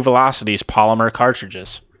True Velocity's polymer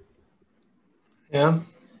cartridges. Yeah.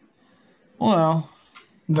 Well,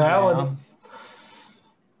 valid.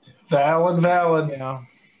 Valid. Yeah.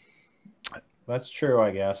 That's true,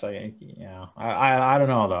 I guess. I don't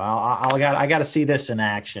know though. I got to see this in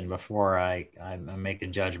action before I make a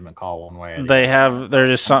judgment call one way or the other.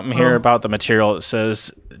 There's just something here about the material. It says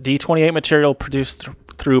D28 material produced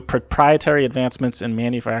through proprietary advancements in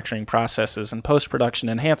manufacturing processes and post-production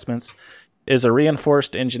enhancements is a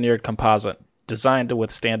reinforced engineered composite designed to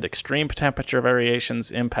withstand extreme temperature variations,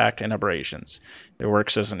 impact, and abrasions. It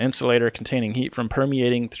works as an insulator containing heat from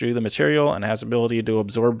permeating through the material and has ability to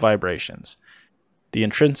absorb vibrations. The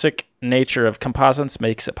intrinsic nature of composites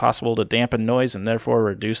makes it possible to dampen noise and therefore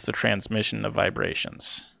reduce the transmission of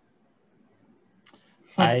vibrations.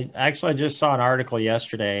 I just saw an article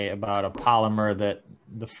yesterday about a polymer that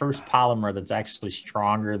the first polymer that's actually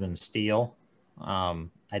stronger than steel. I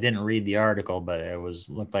didn't read the article, but it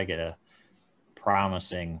looked like a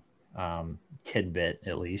promising tidbit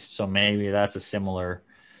at least. So maybe that's a similar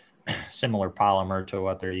polymer to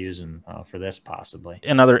what they're using for this, possibly.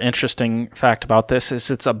 Another interesting fact about this is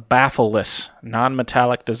it's a baffleless,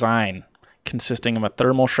 non-metallic design consisting of a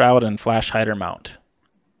thermal shroud and flash hider mount.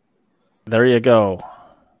 There you go.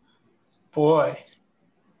 Boy,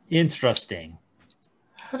 Interesting.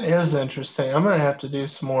 that is interesting. I'm gonna have to do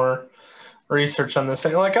some more research on this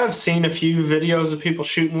thing. Like, I've seen a few videos of people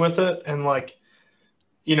shooting with it, and like,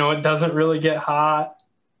 you know, it doesn't really get hot.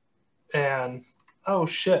 And oh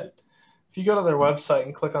shit, if you go to their website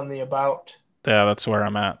and click on the about, Yeah, that's where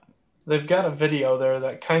I'm at. they've got a video there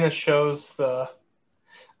that kind of shows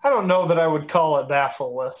I don't know that I would call it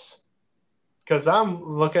baffleless, because I'm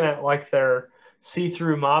looking at like their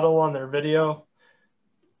see-through model on their video.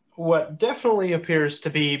 What definitely appears to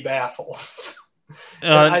be baffles.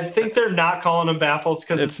 I think they're not calling them baffles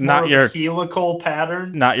because it's not more your of a helical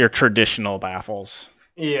pattern. not your traditional baffles.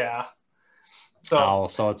 Yeah. So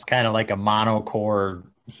So it's kind of like a monocore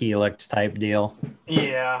helix type deal.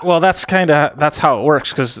 yeah. Well, that's how it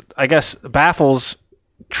works, because I guess baffles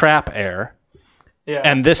trap air, Yeah.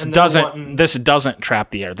 and this they're doesn't wanting- this doesn't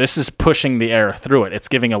trap the air. This is pushing the air through it. It's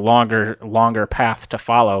giving a longer path to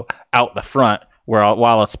follow out the front,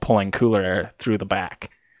 while it's pulling cooler air through the back.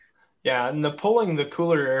 Yeah, and the pulling the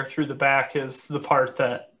cooler air through the back is the part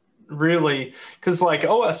that really, because like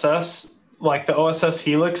OSS, like the OSS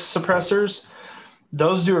Helix suppressors,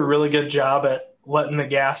 those do a really good job at letting the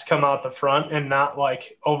gas come out the front and not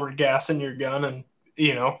like over gassing your gun and,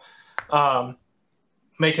 you know,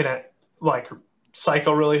 making it like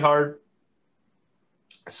cycle really hard.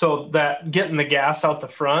 So that getting the gas out the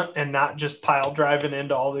front and not just pile driving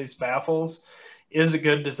into all these baffles is a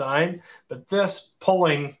good design. But this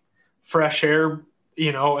pulling fresh air,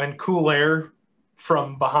 you know, and cool air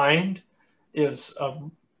from behind is a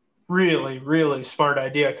really, really smart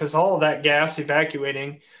idea, because all of that gas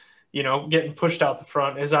evacuating, you know, getting pushed out the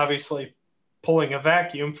front is obviously pulling a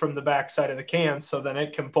vacuum from the back side of the can, so then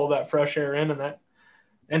it can pull that fresh air in, and that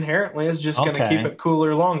inherently is just going to keep it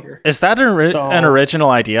cooler longer. Is that an original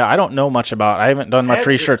idea? I don't know much about. I haven't done much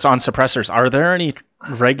research on suppressors. Are there any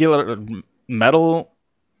regular metal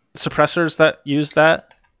suppressors that use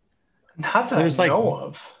that? Not that I know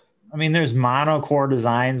of. I mean, there's monocore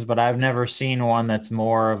designs, but I've never seen one that's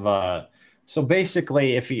more of a. So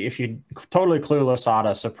basically, if you totally clueless how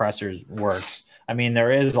a suppressor works, I mean,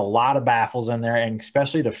 there is a lot of baffles in there, and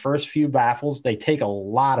especially the first few baffles, they take a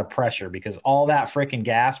lot of pressure because all that freaking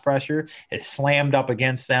gas pressure is slammed up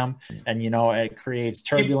against them, and you know it creates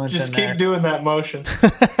turbulence. Just keep doing that motion.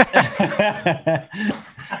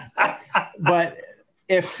 But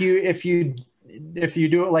if you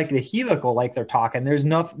do it like the helical, like they're talking, there's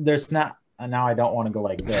not. Now I don't want to go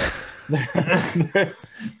like this.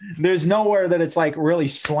 There's nowhere that it's like really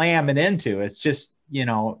slamming into. It's just, you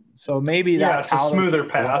know, so maybe that's it's a smoother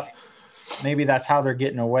path. Maybe that's how they're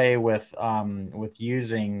getting away with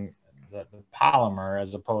using the polymer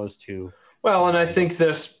as opposed to. Well, and I think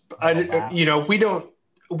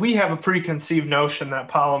we have a preconceived notion that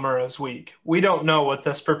polymer is weak. We don't know what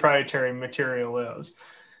this proprietary material is.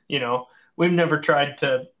 You know, we've never tried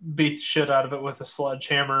to beat the shit out of it with a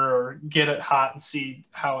sledgehammer or get it hot and see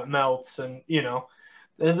how it melts. And, you know,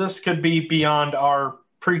 this could be beyond our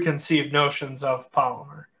preconceived notions of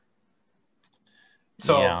polymer.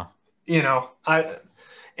 So, yeah. you know, like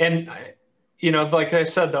I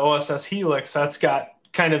said, the OSS Helix, that's got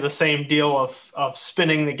kind of the same deal of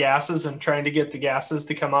spinning the gases and trying to get the gases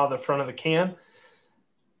to come out of the front of the can.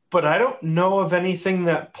 But I don't know of anything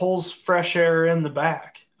that pulls fresh air in the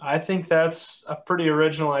back. I think that's a pretty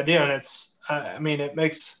original idea, and it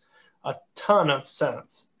makes a ton of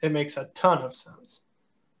sense. It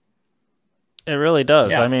really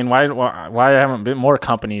does. Yeah. I mean, why haven't more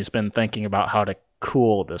companies been thinking about how to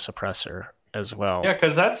cool the suppressor as well? Yeah,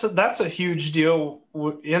 because that's a huge deal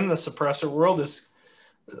in the suppressor world, is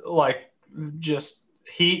like just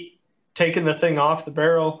heat taking the thing off the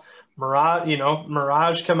barrel,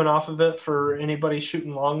 mirage coming off of it for anybody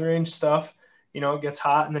shooting long range stuff. You know, it gets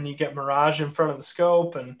hot, and then you get mirage in front of the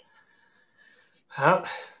scope, and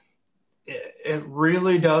it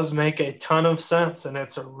really does make a ton of sense, and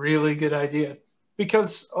it's a really good idea.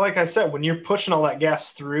 Because, like I said, when you're pushing all that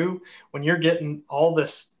gas through, when you're getting all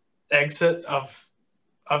this exit of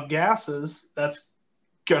gases, that's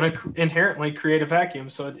going to inherently create a vacuum,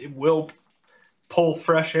 so it will pull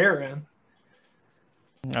fresh air in.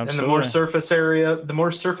 Absolutely. And the more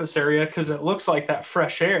surface area, because it looks like that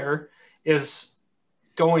fresh air is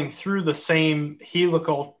going through the same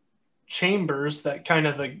helical chambers that kind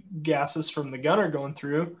of the gases from the gun are going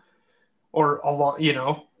through, or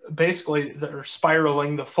along, basically they're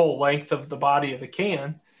spiraling the full length of the body of the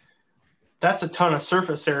can. That's a ton of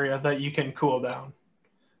surface area that you can cool down,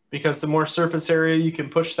 because the more surface area you can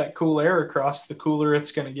push that cool air across, the cooler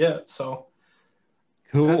it's going to get. So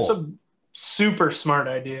Cool. that's a super smart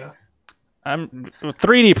idea. I'm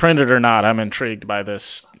 3D printed or not, I'm intrigued by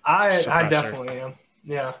this. I Suppressor. definitely am.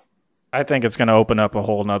 Yeah. I think it's going to open up a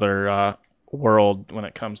whole nother world when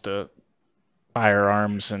it comes to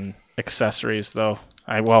firearms and accessories, though.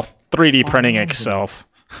 3D printing itself.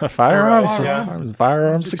 Firearms, Right, yeah.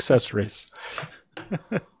 firearms accessories.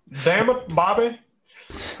 Damn it, Bobby.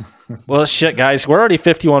 Well, shit, guys, we're already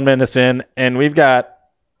 51 minutes in, and we've got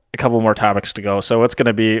a couple more topics to go. So it's going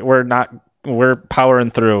to be, we're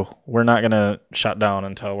powering through. We're not going to shut down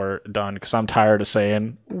until we're done, because I'm tired of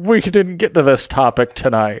saying, we didn't get to this topic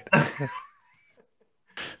tonight.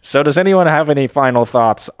 So does anyone have any final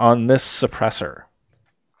thoughts on this suppressor?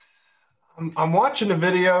 I'm watching a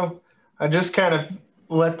video. I just kind of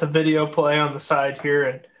let the video play on the side here,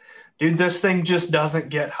 and dude, this thing just doesn't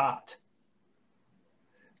get hot.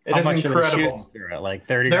 It is incredible. Like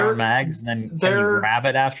 30-round mags, and then can you grab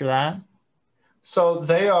it after that? So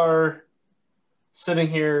they are sitting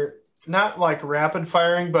here, not like rapid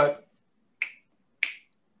firing, but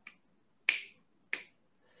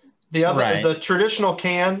the traditional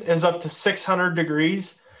can is up to 600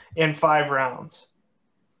 degrees in 5 rounds.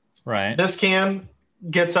 Right. This can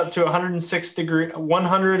gets up to 106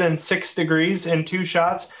 degrees in 2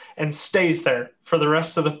 shots and stays there for the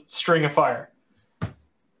rest of the string of fire.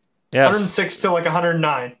 Yes. 106 to like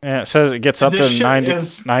 109. Yeah, it says it gets up to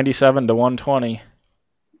 97 to 120.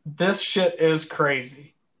 This shit is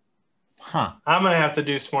crazy. Huh. I'm going to have to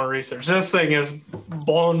do some more research. This thing is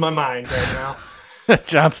blowing my mind right now.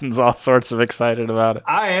 Johnson's all sorts of excited about it.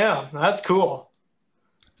 I am. That's cool.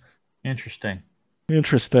 Interesting.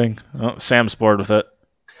 Oh, Sam's bored with it.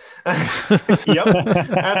 Yep.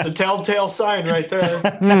 That's a telltale sign right there.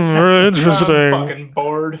 Interesting. I'm fucking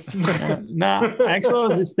bored. No, actually, I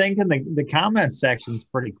was just thinking the comment section's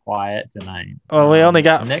pretty quiet tonight. Well, we only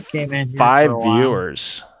got Nick came in here 5 for a while.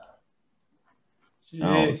 viewers.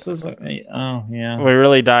 Oh, this is yeah. We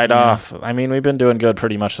really died off. I mean, we've been doing good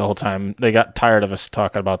pretty much the whole time. They got tired of us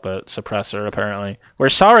talking about the suppressor, apparently. We're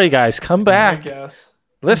sorry, guys. Come I back. guess.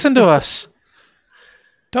 Listen to us.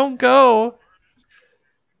 Don't go.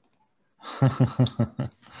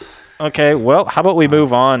 Okay, well, how about we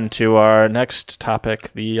move on to our next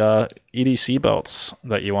topic, the EDC belts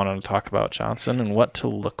that you wanted to talk about, Johnson, and what to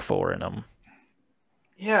look for in them.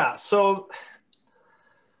 Yeah, so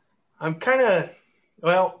I'm kind of,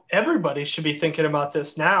 everybody should be thinking about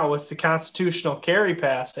this now with the constitutional carry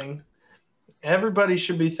passing. Everybody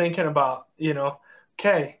should be thinking about,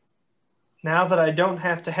 okay, now that I don't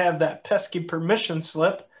have to have that pesky permission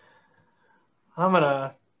slip, I'm going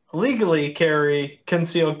to legally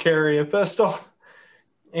concealed carry a pistol.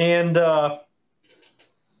 And I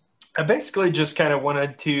basically just kind of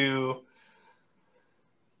wanted to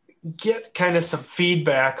get kind of some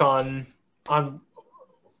feedback on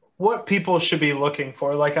what people should be looking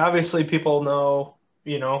for. Like, obviously people know,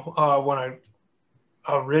 when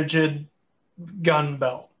a rigid gun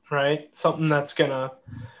belt, right? Something that's going to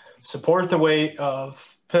support the weight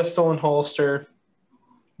of pistol and holster.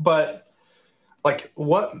 But like,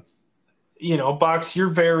 what, Box, you're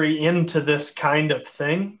very into this kind of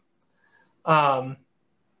thing. And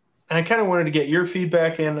I kind of wanted to get your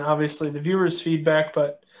feedback and obviously the viewers' feedback,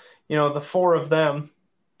 but the 4 of them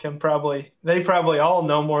they probably all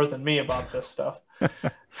know more than me about this stuff.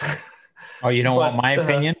 Oh, you don't want my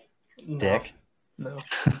opinion? No, Dick. No.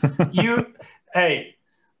 Hey,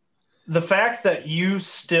 the fact that you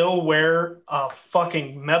still wear a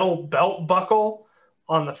fucking metal belt buckle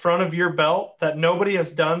on the front of your belt that nobody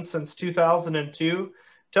has done since 2002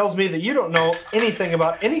 tells me that you don't know anything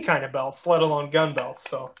about any kind of belts, let alone gun belts.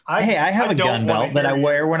 So I have a gun belt that I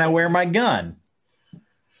wear when I wear my gun.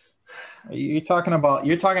 You're talking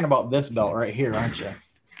about this belt right here, aren't you?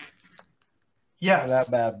 Yes.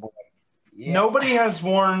 That bad boy. Yeah. Nobody has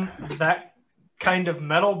worn that kind of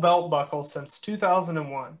metal belt buckle since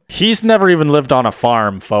 2001. He's never even lived on a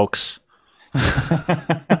farm, folks.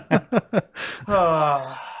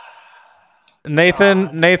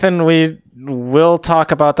 Nathan, we will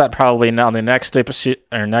talk about that probably now in the next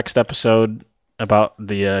episode about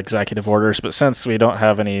the executive orders. But since we don't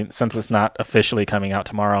have any, since it's not officially coming out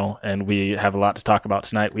tomorrow, and we have a lot to talk about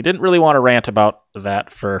tonight, we didn't really want to rant about that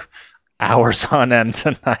for hours on end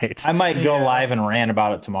tonight. I might go live and rant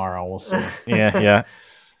about it tomorrow. We'll see. Yeah.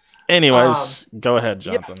 Anyways, go ahead,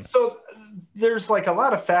 Johnson. Yeah, so there's like a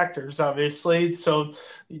lot of factors, obviously. So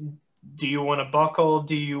do you want a buckle?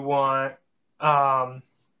 Do you want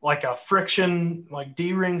like a friction, like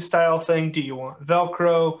D-ring style thing? Do you want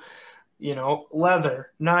Velcro,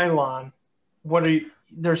 leather, nylon?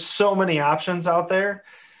 There's so many options out there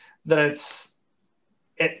that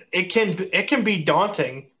it can be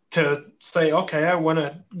daunting to say, okay, I want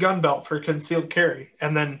a gun belt for concealed carry,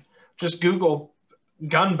 and then just Google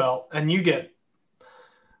gun belt and you get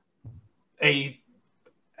a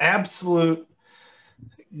absolute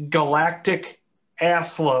galactic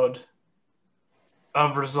assload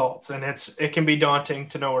of results, and it can be daunting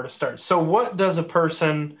to know where to start. So what does a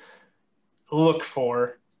person look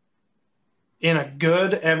for in a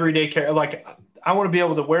good everyday carry? Like, I want to be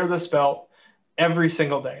able to wear this belt every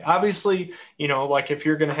single day. Obviously, like if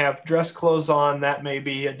you're going to have dress clothes on, that may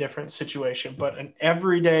be a different situation, but an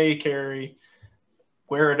everyday carry,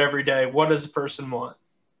 wear it every day. What does a person want?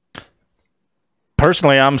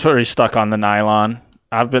 Personally, I'm very stuck on the nylon.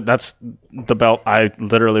 That's the belt I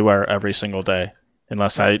literally wear every single day,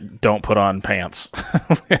 unless I don't put on pants,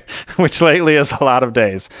 which lately is a lot of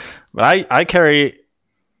days. But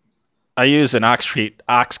I use an Ox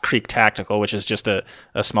Creek Tactical, which is just a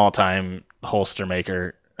small time holster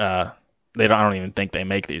maker. I don't even think they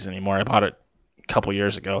make these anymore. I bought it a couple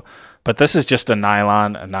years ago, but this is just a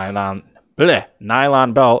nylon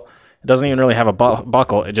belt. It doesn't even really have a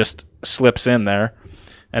buckle. It just slips in there,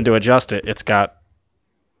 and to adjust it, it's got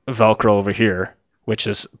Velcro over here, which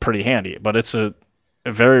is pretty handy. But it's a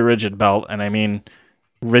very rigid belt, and I mean,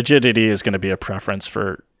 rigidity is going to be a preference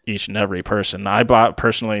for each and every person. I bought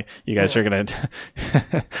personally. You guys are going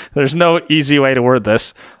to. There's no easy way to word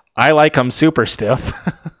this. I like them super stiff.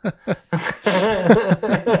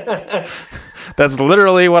 That's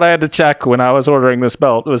literally what I had to check when I was ordering this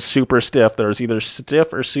belt. It was super stiff. There was either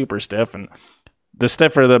stiff or super stiff, and the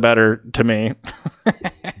stiffer the better to me.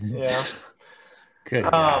 Yeah. Good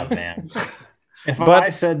God, man. But I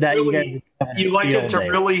said that, really, you like it to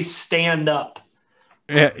really stand up.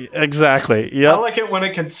 Yeah, exactly. Yep. I like it when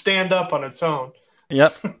it can stand up on its own.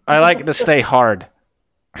 Yep. I like it to stay hard.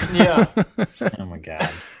 Yeah. Oh my God.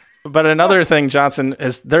 But another thing, Johnson,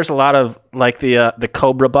 is there's a lot of like the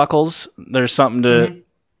Cobra buckles. There's something to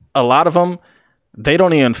a lot of them. They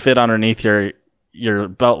don't even fit underneath your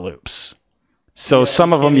belt loops. So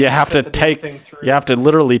some of them you have to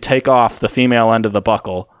literally take off the female end of the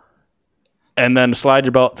buckle and then slide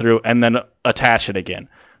your belt through and then attach it again.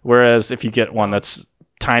 Whereas if you get one that's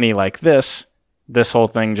tiny like this whole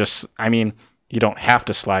thing just, I mean, you don't have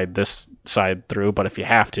to slide this side through, but if you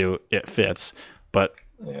have to, it fits. But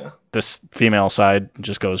this female side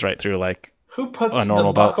just goes right through like who puts a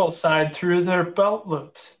normal the buckle side through their belt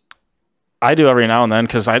loops? I do every now and then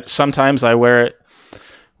because sometimes I wear it.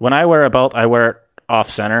 When I wear a belt, I wear it off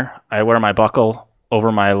center. I wear my buckle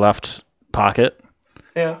over my left pocket.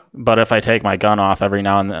 Yeah. But if I take my gun off every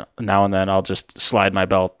now and then, I'll just slide my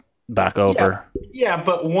belt back over. Yeah,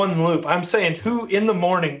 but one loop. I'm saying who in the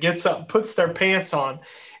morning gets up, puts their pants on,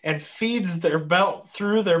 and feeds their belt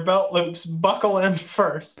through their belt loops, buckle in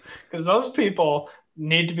first, because those people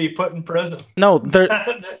need to be put in prison. No, they're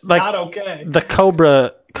like, not okay. The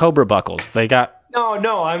Cobra buckles. They got no.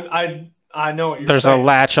 I know what you're there's saying. A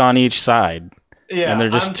latch on each side. Yeah, and they're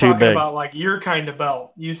just I'm too talking big. about like your kind of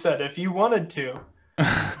belt. You said if you wanted to,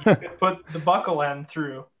 you could put the buckle end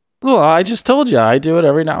through. Well, I just told you I do it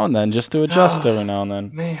every now and then, just to adjust every now and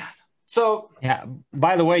then. Man, so yeah.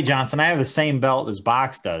 By the way, Johnson, I have the same belt as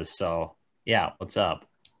Box does. So yeah, what's up?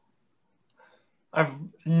 I've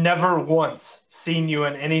never once seen you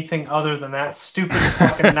in anything other than that stupid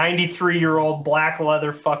fucking 93-year-old black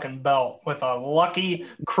leather fucking belt with a lucky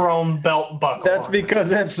chrome belt buckle. That's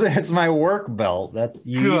because it's my work belt. That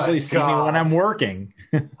you usually see me when I'm working.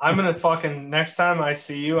 I'm gonna fucking next time I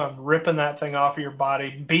see you, I'm ripping that thing off of your body,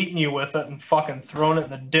 beating you with it, and fucking throwing it in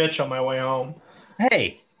the ditch on my way home.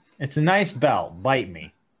 Hey, it's a nice belt. Bite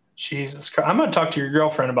me. Jesus Christ. I'm gonna talk to your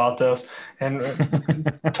girlfriend about this and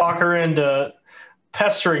talk her into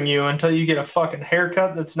pestering you until you get a fucking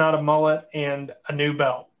haircut that's not a mullet and a new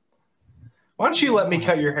belt. Why don't you let me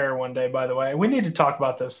cut your hair one day, by the way? We need to talk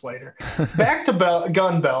about this later. Back to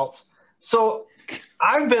gun belts. So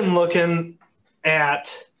I've been looking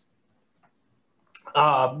at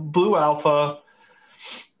Blue Alpha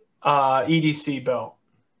EDC belt.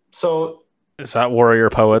 So is that Warrior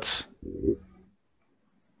Poets?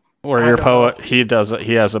 Warrior Poet, he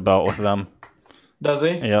has a belt with them. Does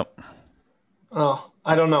he? Yep. Oh,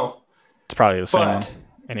 I don't know. It's probably the same one.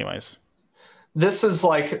 Anyways. This is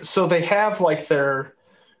like, so they have like their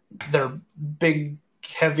big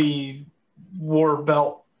heavy war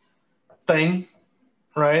belt thing,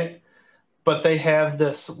 right? But they have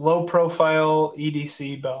this low profile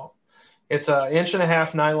EDC belt. It's an 1.5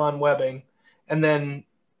 inch nylon webbing. And then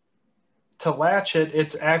to latch it,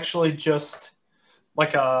 it's actually just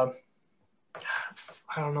like I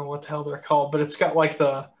don't know what the hell they're called, but it's got like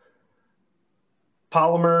the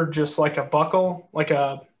polymer, just like a buckle, like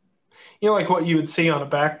like what you would see on a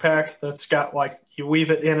backpack that's got like, you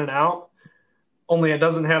weave it in and out, only it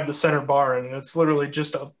doesn't have the center bar in it. It's literally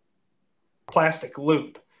just a plastic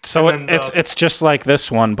loop. So it's just like this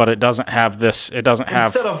one, but it doesn't have this. It doesn't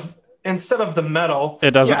have instead of the metal.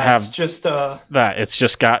 It doesn't have it's just that. It's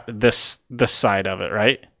just got this side of it,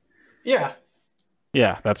 right? Yeah.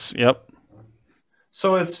 Yeah. That's yep.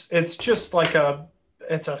 So it's just like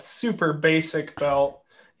it's a super basic belt.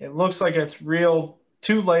 It looks like it's real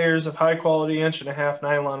 2 layers of high quality 1.5 inch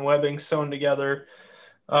nylon webbing sewn together.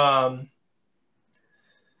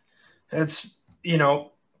 It's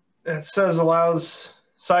it says allows.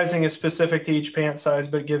 Sizing is specific to each pant size,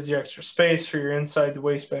 but it gives you extra space for your inside the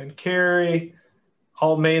waistband carry.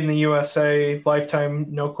 All made in the USA, lifetime,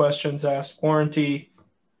 no questions asked warranty.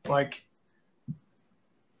 Like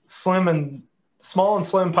small and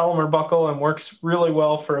slim polymer buckle, and works really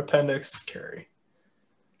well for appendix carry.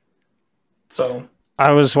 So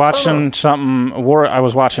I was watching I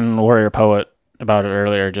was watching Warrior Poet about it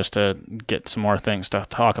earlier just to get some more things to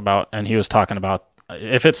talk about, and he was talking about,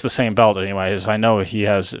 if it's the same belt anyways, I know he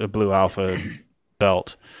has a Blue Alpha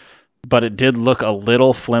belt, but it did look a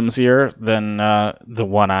little flimsier than the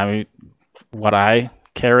one what I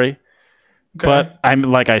carry. Okay. But I'm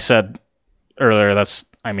like I said earlier,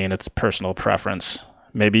 it's personal preference.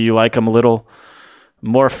 Maybe you like them a little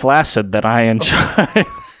more flaccid than I enjoy.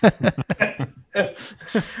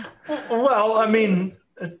 Well,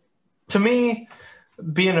 to me,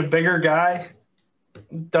 being a bigger guy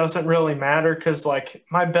doesn't really matter, because like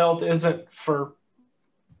my belt isn't for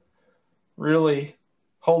really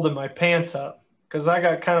holding my pants up, because I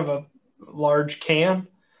got kind of a large can,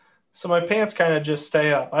 so my pants kind of just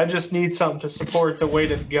stay up. I just need something to support the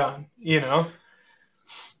weight of the gun,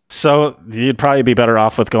 So you'd probably be better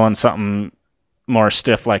off with going something more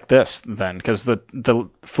stiff like this then, because the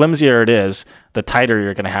flimsier it is, the tighter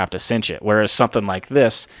you're going to have to cinch it, whereas something like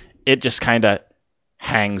this, it just kind of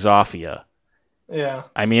hangs off you. Yeah.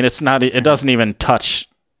 It doesn't even touch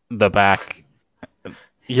the back.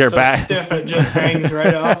 Your back. Stiff, it just hangs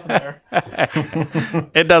right off there.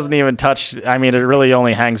 It doesn't even touch. It really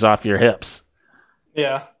only hangs off your hips.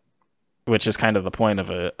 Yeah. Which is kind of the point of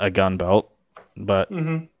a gun belt. But,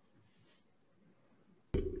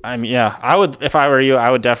 I would, if I were you,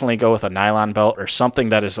 I would definitely go with a nylon belt or something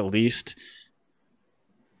that is at least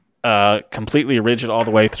completely rigid all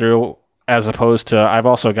the way through. As opposed to, I've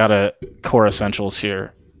also got a Core Essentials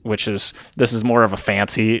here, this is more of a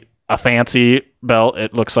fancy belt.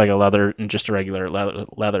 It looks like just a regular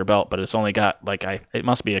leather belt, but it's only got it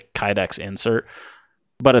must be a Kydex insert,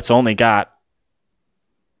 but it's only got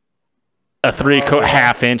a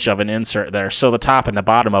 3/4 inch of an insert there. So the top and the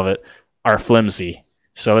bottom of it are flimsy.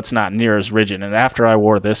 So it's not near as rigid. And after I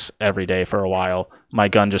wore this every day for a while, my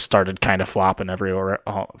gun just started kind of flopping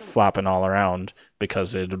all around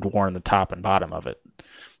because it had worn the top and bottom of it.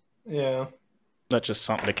 Yeah. That's just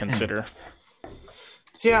something to consider.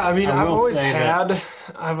 Yeah, I've always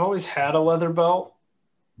had a leather belt.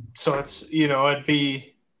 So it's, it'd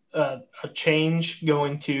be a change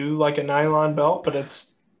going to like a nylon belt, but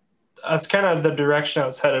that's kind of the direction I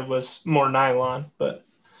was headed, was more nylon, but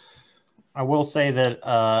I will say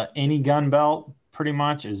that any gun belt pretty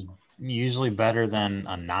much is usually better than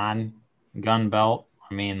a non-gun belt.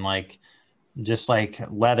 Just like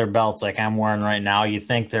leather belts like I'm wearing right now, you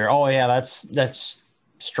think that's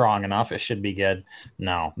strong enough, it should be good.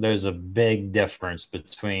 No, there's a big difference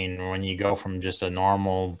between when you go from just a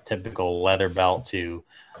normal typical leather belt to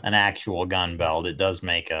an actual gun belt. It does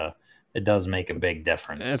make a big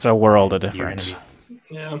difference. It's a world of difference.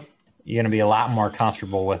 You're going to be a lot more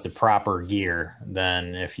comfortable with the proper gear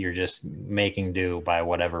than if you're just making do by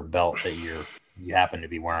whatever belt that you happen to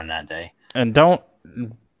be wearing that day. And don't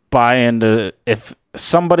buy into, if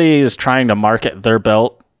somebody is trying to market their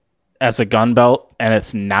belt as a gun belt and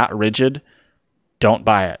it's not rigid, don't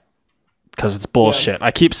buy it, because it's bullshit. Yeah. I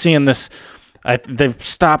keep seeing this. They've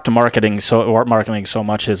stopped marketing so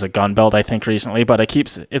much as a gun belt, I think, recently, but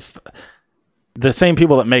it's the same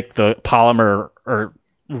people that make the polymer or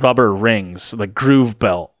rubber rings, the groove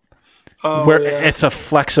belt, it's a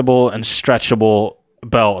flexible and stretchable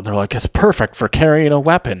belt. And they're like, it's perfect for carrying a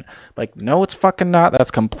weapon. Like, no, it's fucking not. That's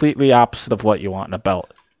completely opposite of what you want in a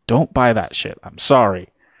belt. Don't buy that shit. I'm sorry.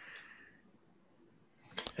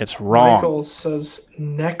 It's wrong. Michael says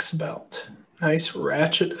next belt. Nice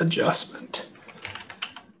ratchet adjustment.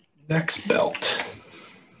 Next belt.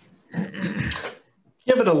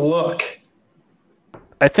 Give it a look.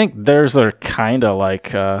 I think theirs are kind of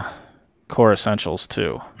like Core Essentials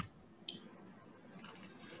too.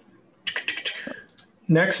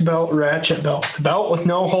 Next belt, ratchet belt. The belt with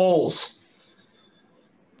no holes.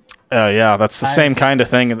 Yeah, that's the same kind of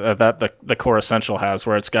thing that the Core Essential has,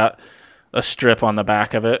 where it's got a strip on the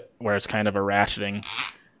back of it, where it's kind of a ratcheting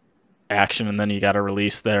action, and then you got a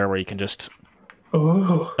release there where you can just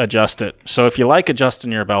adjust it. So if you like adjusting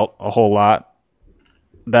your belt a whole lot,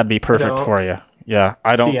 that'd be perfect for you. Yeah,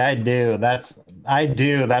 I don't. See, I do. That's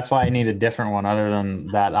why I need a different one other than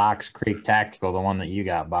that Ox Creek Tactical, the one that you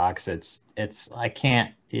got, Box. It's a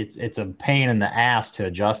pain in the ass to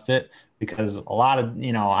adjust it, because a lot of,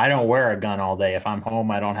 I don't wear a gun all day. If I'm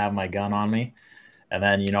home, I don't have my gun on me. And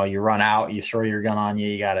then, you run out, you throw your gun on you,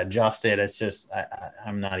 you got to adjust it. It's just,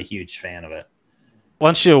 I'm not a huge fan of it.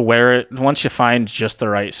 Once you wear it, once you find just the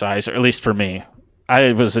right size, or at least for me,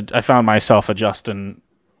 I found myself adjusting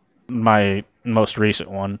my most recent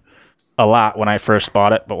one a lot when I first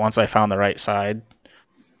bought it. But once I found the right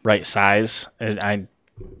size, I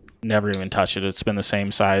never even touch it. It's been the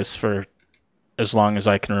same size for as long as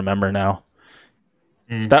I can remember now.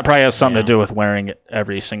 That probably has something to do with wearing it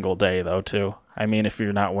every single day, though, too. I mean, if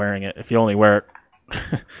you're not wearing it, if you only wear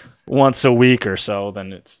it once a week or so,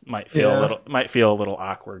 then it might feel a little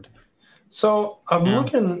awkward. So I'm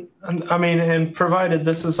looking. I mean, and provided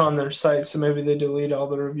this is on their site, so maybe they delete all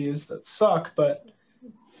the reviews that suck. But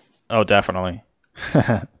oh, definitely.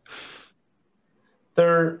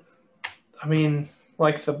 their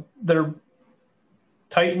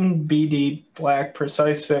Titan BD Black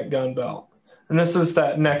Precise Fit gun belt, and this is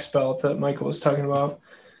that next belt that Michael was talking about.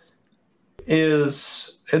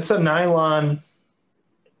 It's a nylon.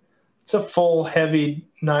 It's a full heavy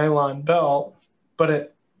nylon belt,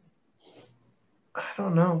 but I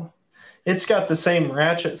don't know. It's got the same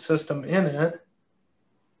ratchet system in it,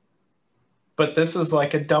 but this is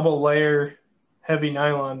like a double layer heavy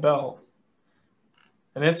nylon belt.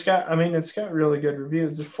 And it's got really good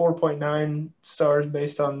reviews. It's 4.9 stars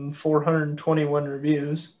based on 421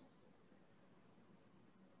 reviews.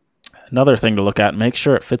 Another thing to look at, make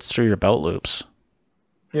sure it fits through your belt loops.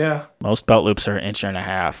 Yeah. Most belt loops are 1.5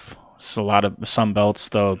 inches. So some belts,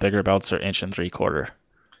 though, bigger belts are 1.75 inches.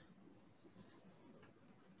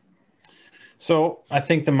 So I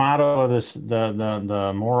think the motto of this,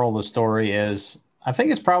 the moral of the story is, I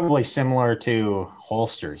think it's probably similar to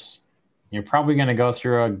holsters. You're probably going to go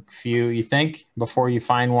through a few, you think, before you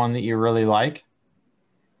find one that you really like?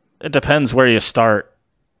 It depends where you start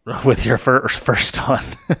with your first one.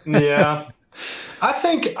 Yeah. I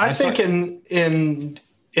think in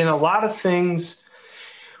a lot of things,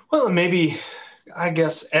 well, maybe, I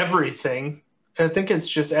guess everything, I think it's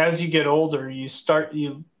just as you get older,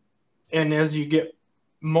 and as you get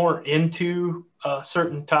more into a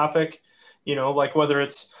certain topic, like whether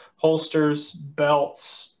it's holsters,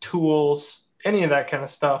 belts, tools, any of that kind of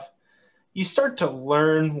stuff, you start to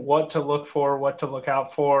learn what to look for, what to look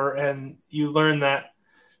out for, and you learn that,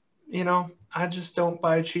 I just don't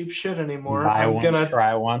buy cheap shit anymore. Try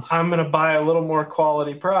once. I'm gonna buy a little more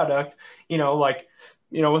quality product.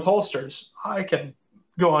 With holsters, I can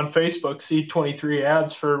go on Facebook, see 23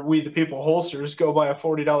 ads for We the People holsters, go buy a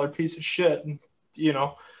 $40 piece of shit, and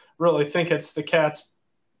really think it's the cat's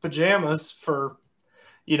pajamas for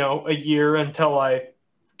a year until I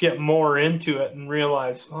get more into it and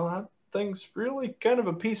realize, well, that thing's really kind of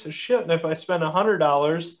a piece of shit. And if I spend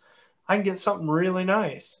 $100, I can get something really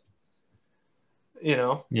nice.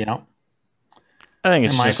 Yeah. I think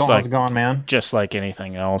it's Michael, how's it going, man? Just like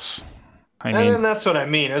anything else. And that's what I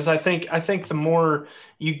mean. Is I think the more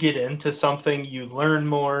you get into something, you learn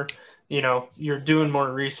more. You're doing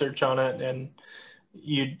more research on it, and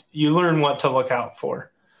you learn what to look out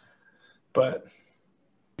for. But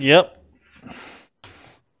yep.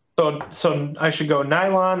 So I should go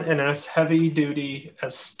nylon and as heavy duty,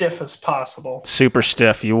 as stiff as possible. Super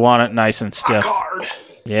stiff. You want it nice and stiff. Hard.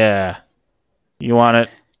 Yeah. You want it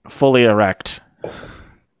fully erect.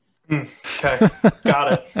 Okay,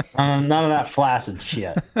 got it. None of that flaccid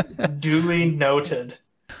shit. Duly noted.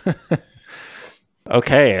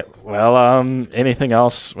 Okay. Well, anything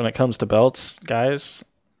else when it comes to belts, guys?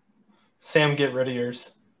 Sam, get rid of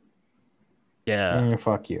yours. Yeah.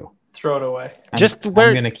 Fuck you. Throw it away. I'm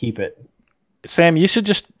going to keep it. Sam, you should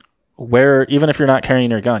just wear, even if you're not carrying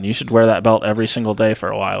your gun, you should wear that belt every single day for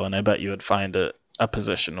a while, and I bet you would find a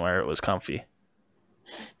position where it was comfy.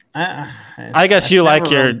 I guess you like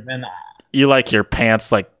your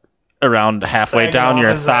pants like around halfway Sagging down off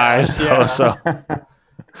your his thighs, ass, though. yeah. So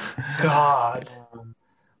God.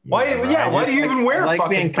 Why? Yeah. Why do you even wear I like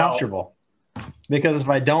fucking being belt? comfortable? Because if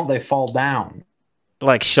I don't, they fall down.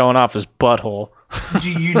 like showing off his butthole.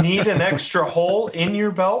 Do you need an extra hole in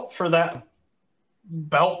your belt for that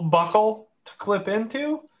belt buckle to clip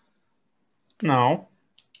into? No.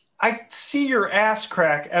 I see your ass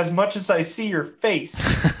crack as much as I see your face.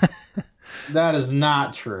 That is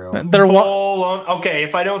not true. They're Okay,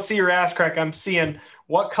 if I don't see your ass crack, I'm seeing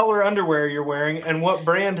what color underwear you're wearing and what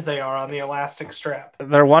brand they are on the elastic strap.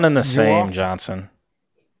 they're one and the same, are? Johnson.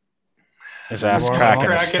 His ass are? crack in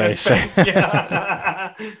Crack in his his face. face.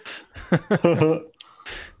 Yeah.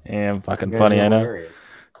 Yeah, fucking You guys funny, are I know. hilarious.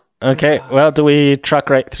 Okay, well, do we truck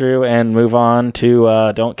right through and move on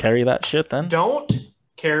to don't carry that shit then? Don't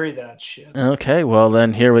carry that shit. Okay, well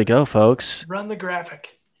then here we go, folks. Run the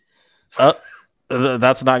graphic.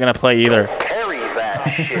 That's not gonna play either. Carry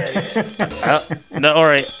that shit. No, all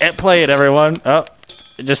right, play it, everyone. Oh,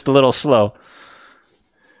 just a little slow.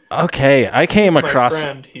 Okay, I came He's my across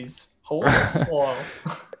friend. He's a little slow.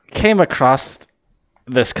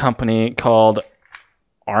 this company called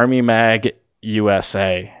Army Mag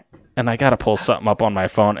USA, and I gotta pull something up on my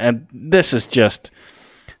phone, and this is just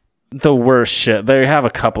the worst shit. They have a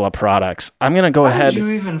couple of products. I'm gonna go How ahead. did you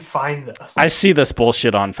even find this? I see this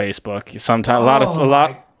bullshit on Facebook sometimes. Oh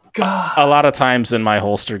my God. A lot of times in my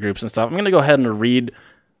holster groups and stuff. I'm gonna go ahead and read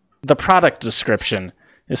the product description.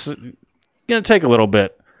 This is gonna take a little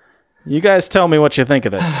bit. You guys tell me what you think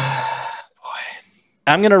of this.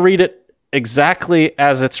 I'm gonna read it exactly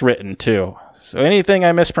as it's written too. So anything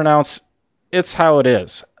I mispronounce, it's how it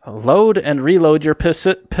is. Load and reload your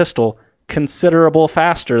pistol considerable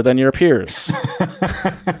faster than your peers.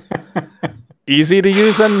 Easy to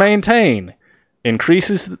use and maintain.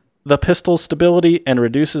 Increases the pistol stability and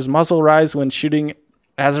reduces muzzle rise when shooting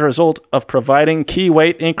as a result of providing key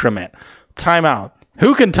weight increment. Timeout.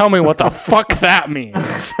 Who can tell me what the fuck that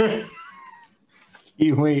means?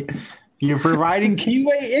 You're providing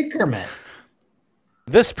keyway increment.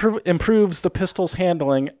 This improves the pistol's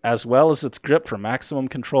handling as well as its grip for maximum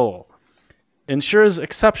control. Ensures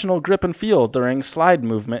exceptional grip and feel during slide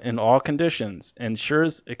movement in all conditions.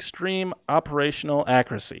 Ensures extreme operational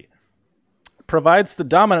accuracy. Provides the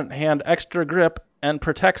dominant hand extra grip and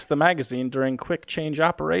protects the magazine during quick change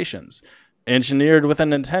operations. Engineered with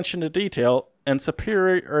an attention to detail and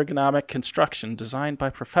superior ergonomic construction designed by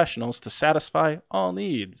professionals to satisfy all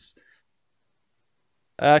needs.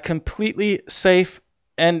 Completely safe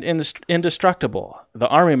and indestructible. The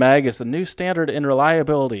Army Mag is the new standard in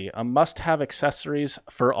reliability, a must-have accessories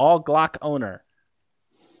for all Glock owner.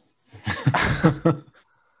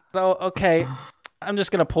 So, okay, I'm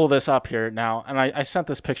just going to pull this up here now, and I sent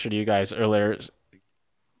this picture to you guys earlier.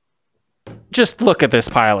 Just look at this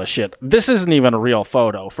pile of shit. This isn't even a real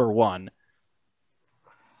photo, for one.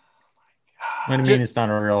 What do you mean it's not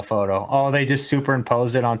a real photo? Oh, they just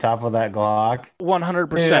superimposed it on top of that Glock.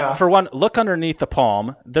 100%. Yeah. For one, look underneath the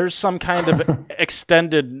palm. There's some kind of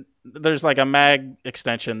extended, there's like a mag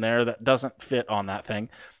extension there that doesn't fit on that thing.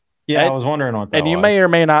 Yeah, And- I was wondering what that And you was. may or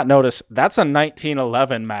may not notice that's a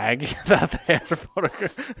 1911 mag that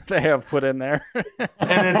they have put in there.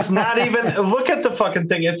 And it's not even, look at the fucking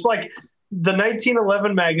thing. It's like the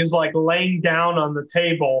 1911 mag is like laying down on the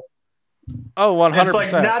table. Oh, 100%. It's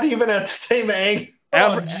like not even at the same angle.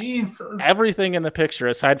 Oh, Jesus. Everything in the picture,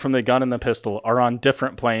 aside from the gun and the pistol, are on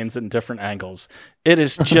different planes and different angles. It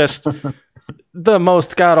is just the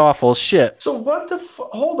most god-awful shit. So what the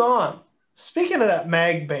hold on. Speaking of that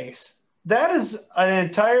mag base, that is an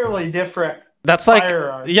entirely different That's like,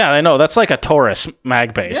 firearm. yeah, I know. That's like a Taurus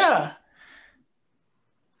mag base. Yeah.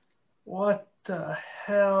 What the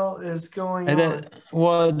hell is going And on? then-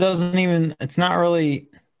 well, it doesn't even. It's not really.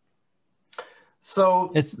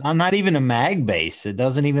 So It's not even a mag base. It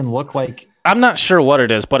doesn't even look like. I'm not sure what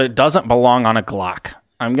it is, but it doesn't belong on a Glock.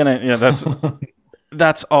 I'm gonna,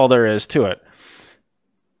 that's all there is to it.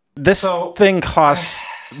 This thing costs.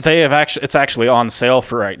 It's actually on sale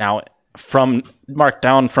for right now, from marked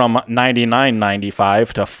down from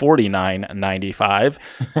 $99.95 to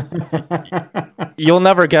 $49.95. You'll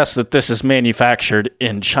never guess that this is manufactured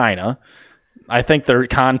in China. I think their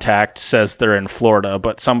contact says they're in Florida,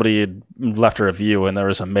 but somebody had left a review and there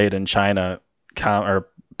was a made in China or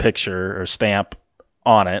picture or stamp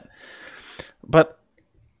on it. But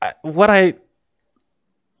I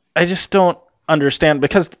just don't understand,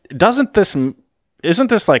 because isn't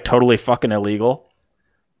this like totally fucking illegal?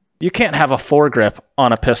 You can't have a foregrip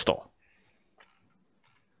on a pistol.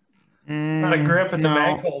 not a grip, it's a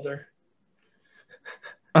mag holder.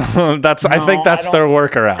 I think that's their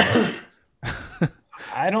workaround.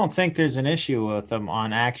 I don't think there's an issue with them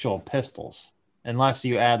on actual pistols, unless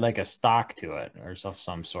you add like a stock to it or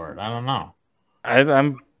some sort. I don't know.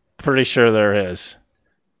 I'm pretty sure there is.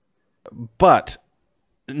 But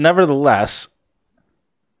nevertheless,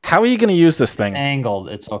 how are you going to use this thing? It's angled.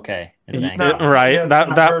 It's okay. It's It's angled. not- Right. yeah, it's that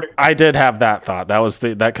not that vertical. I did have that thought.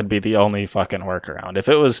 That could be the only fucking workaround. If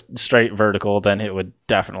it was straight vertical, then it would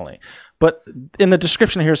definitely. But in the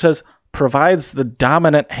description here it says provides the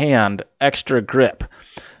dominant hand extra grip.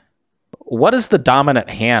 What is the dominant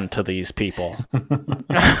hand to these people?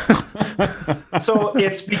 So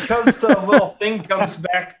it's because the little thing comes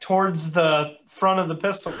back towards the front of the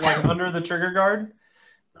pistol, like under the trigger guard.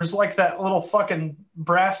 There's like that little fucking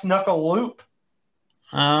brass knuckle loop.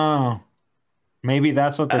 Oh, maybe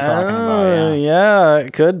that's what they're talking about. Yeah. Yeah,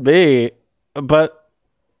 it could be. But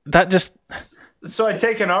that just So I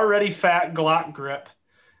take an already fat Glock grip,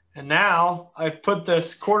 and now I put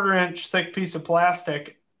this 1/4 inch thick piece of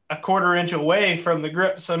plastic a 1/4 inch away from the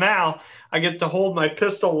grip. So now I get to hold my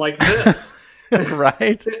pistol like this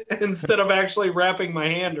right, instead of actually wrapping my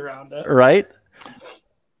hand around it. right.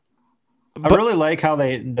 I really like how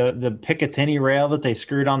the Picatinny rail that they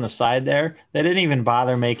screwed on the side there. They didn't even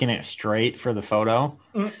bother making it straight for the photo.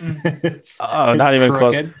 it's, Oh, not even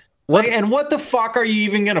close. crooked. What- Like, and what the fuck are you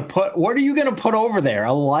even gonna put? What are you gonna put over there?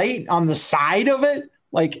 A light on the side of it?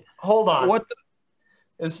 Like, Hold on. what?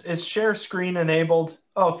 Is share screen enabled?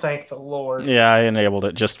 Oh, thank the Lord. Yeah, I enabled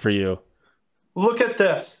it just for you. Look at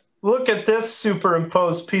this. Look at this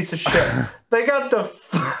superimposed piece of shit. They got the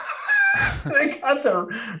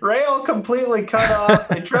rail completely cut off.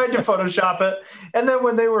 They tried to Photoshop it, and then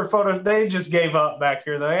when they were they just gave up back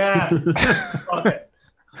here. They're like, fuck it.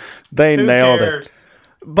 They Who nailed cares? it.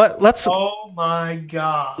 But let's Oh my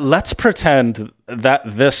god. pretend that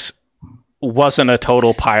this wasn't a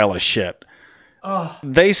total pile of shit. Oh,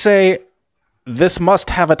 They say this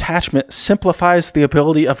must-have attachment simplifies the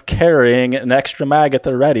ability of carrying an extra mag at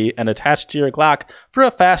the ready and attached to your Glock for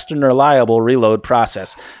a fast and reliable reload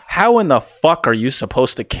process. How in the fuck are you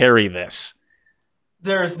supposed to carry this?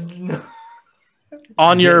 there's no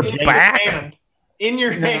On your in back? Your hand. In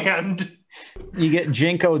your hand. You get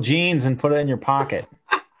Jinko jeans and put it in your pocket.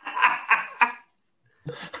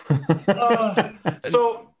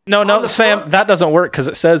 So No, On the Sam, front- that doesn't work because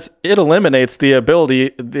it says it eliminates the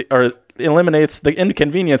ability or eliminates the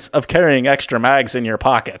inconvenience of carrying extra mags in your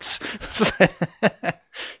pockets.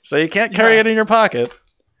 So you can't carry it in your pocket.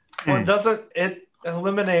 well, doesn't it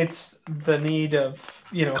eliminates the need of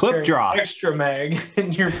Clip carrying draw. extra mag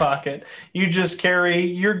in your pocket? You just carry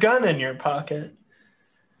your gun in your pocket.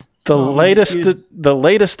 The excuse-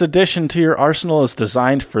 latest addition to your arsenal is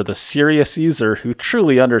designed for the serious user who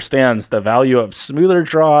truly understands the value of smoother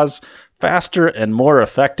draws, faster and more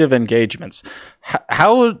effective engagements.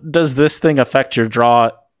 How does this thing affect your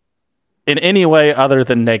draw in any way other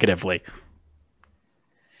than negatively?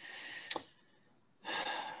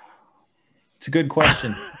 It's a good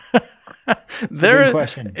question. There good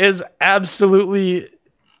question. is absolutely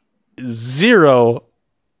zero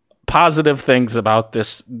positive things about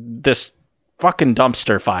this fucking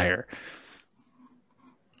dumpster fire.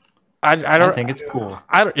 I don't I think it's cool.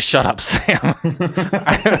 I don't shut up, Sam.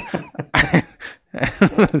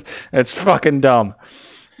 It's fucking dumb.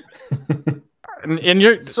 And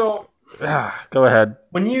you're So go ahead.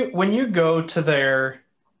 when you go to their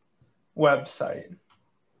website,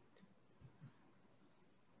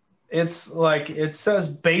 it's like it says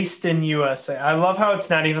based in USA. I love how it's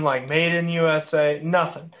not even like made in USA,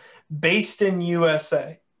 nothing. Based in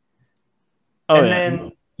USA. Oh And yeah.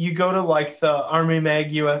 then you go to like the Army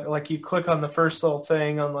Mag US, like you click on the first little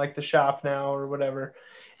thing on like the shop now or whatever.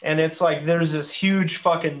 And it's like there's this huge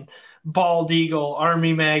fucking bald eagle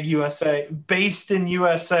Army Mag USA based in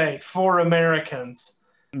USA for Americans.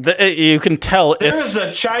 You can tell There's it's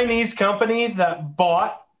a Chinese company that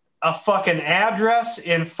bought a fucking address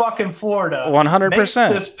in fucking Florida. 100%. Makes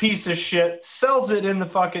this piece of shit, sells it in the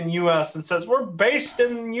fucking US and says, we're based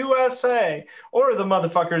in USA. Or the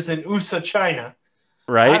motherfuckers in USA, China.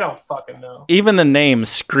 I right. don't fucking know. Even the name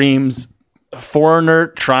screams foreigner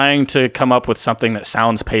trying to come up with something that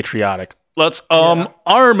sounds patriotic. Let's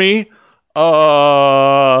Army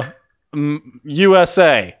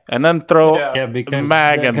USA and then throw Yeah. Yeah, because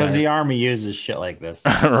Mag in there. the army uses shit like this.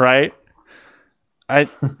 right.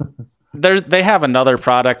 They have another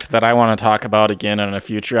product that I want to talk about again in a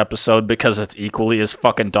future episode because it's equally as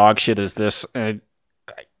fucking dog shit as this.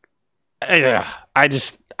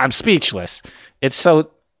 I'm speechless. It's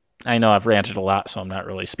so. I know I've ranted a lot, so I'm not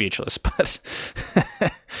really speechless, but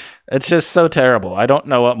it's just so terrible. I don't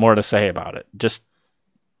know what more to say about it. Just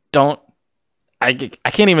don't I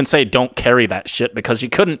can't even say don't carry that shit because you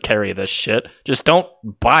couldn't carry this shit. Just don't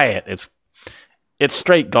buy it. It's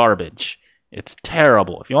straight garbage. It's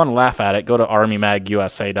terrible. If you want to laugh at it, go to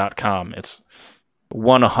armymagusa.com. It's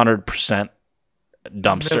 100%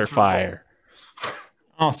 dumpster fire.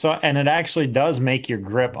 Oh, so and it actually does make your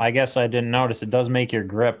grip. I guess I didn't notice. It does make your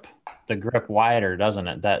grip, the grip wider, doesn't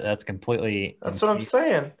it? That's completely. That's what I'm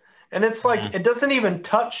saying. And it's like it doesn't even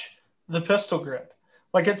touch the pistol grip.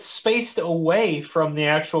 Like it's spaced away from the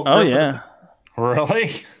actual grip. Oh yeah.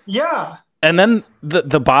 Really? Yeah. And then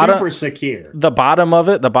the bottom, super secure. The bottom of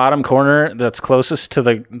it, the bottom corner that's closest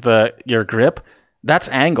to your grip, that's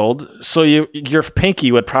angled. So your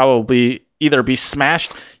pinky would probably either be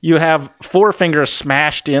smashed. You have 4 fingers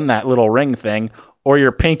smashed in that little ring thing, or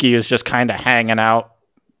your pinky is just kind of hanging out,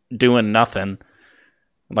 doing nothing,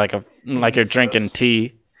 like you're drinking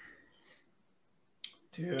tea.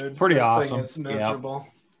 Dude, pretty this awesome. Thing is miserable.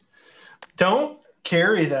 Yep. Don't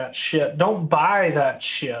carry that shit. Don't buy that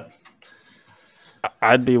shit.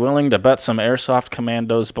 I'd be willing to bet some Airsoft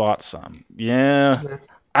Commandos bought some. Yeah.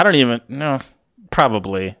 I don't even know.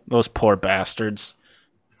 Probably. Those poor bastards.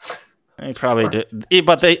 They probably did.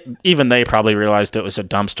 But they probably realized it was a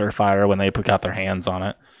dumpster fire when they got their hands on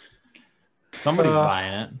it. Somebody's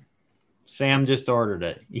buying it. Sam just ordered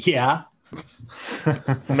it. Yeah.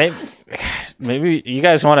 Maybe you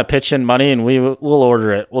guys want to pitch in money and we'll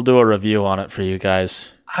order it. We'll do a review on it for you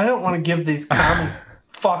guys. I don't want to give these commie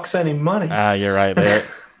fucks any money. You're right.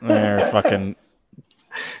 They're fucking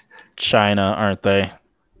China, aren't they?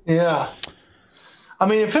 Yeah. I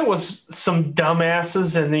mean, if it was some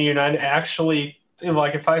dumbasses in the United, actually,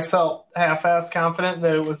 like if I felt half-ass confident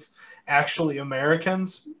that it was actually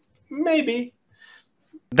Americans, maybe.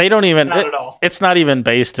 They don't even. Not at all. It's not even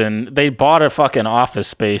based in. They bought a fucking office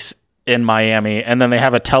space in Miami, and then they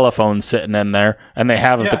have a telephone sitting in there, and they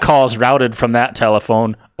have the calls routed from that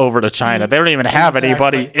telephone over to China. They don't even have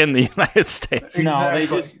anybody in the United States. No,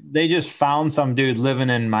 they just found some dude living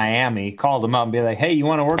in Miami, called him up and be like, "Hey, you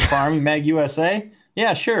want to work for Army Mag USA?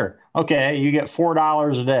 Yeah, sure. Okay, you get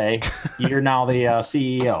 $4 a day. You're now the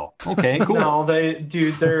CEO. Okay, cool." No,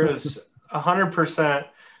 there is 100%.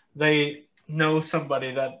 They know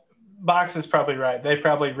somebody that Box is probably right. They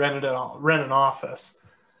probably rent an office.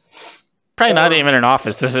 Probably not even an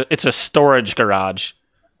office. It's a storage garage.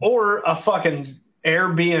 Or a fucking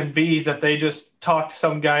Airbnb that they just talked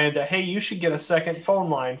some guy into, hey, you should get a second phone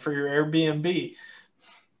line for your Airbnb.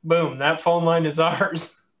 Boom, that phone line is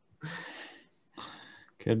ours.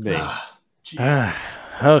 Could be. Jesus.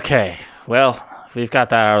 Okay. Well, we've got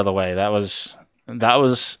that out of the way. That was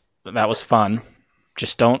fun.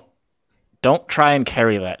 Just don't try and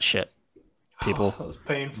carry that shit, people. That was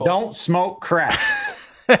painful. Don't smoke crack.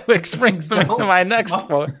 Which brings me to my next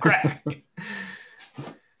point. Crack.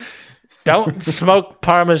 Don't smoke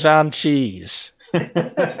Parmesan cheese.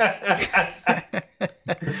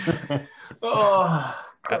 Oh,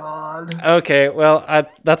 God. Okay, well,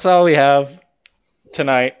 that's all we have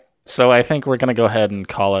tonight. So I think we're going to go ahead and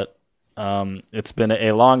call it. It's been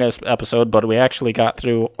a long episode, but we actually got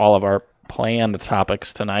through all of our planned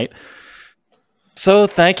topics tonight. So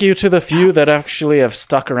thank you to the few that actually have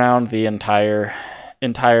stuck around the entire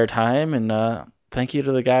time, and thank you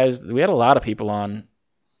to the guys. We had a lot of people on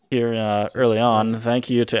here early on. Thank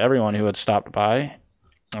you to everyone who had stopped by.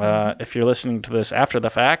 If you're listening to this after the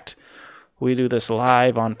fact, we do this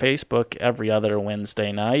live on Facebook every other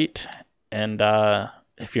Wednesday night, and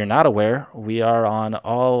if you're not aware, we are on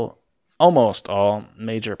almost all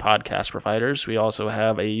major podcast providers. We also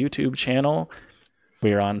have a YouTube channel.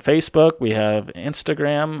 We are on Facebook. We have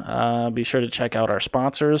Instagram. Be sure to check out our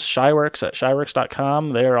sponsors, Shyworks at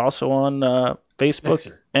shyworks.com. They're also on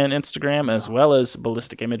Facebook and Instagram, as well as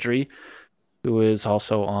Ballistic Imagery, who is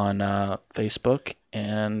also on Facebook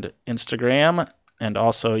and Instagram. And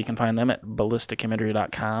also you can find them at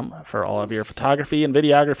ballisticimagery.com for all of your photography and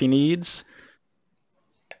videography needs.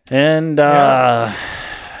 And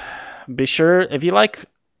be sure, if you like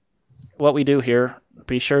what we do here,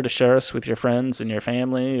 be sure to share us with your friends and your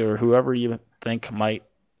family or whoever you think might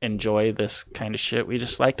enjoy this kind of shit. We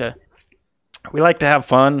like to have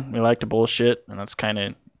fun. We like to bullshit, and that's kind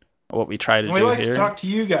of what we try to do here. We like to talk to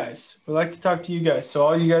you guys. So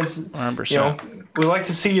all you guys, 100%. We like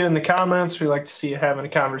to see you in the comments. We like to see you having a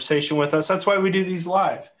conversation with us. That's why we do these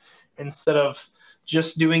live instead of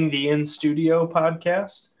just doing the in-studio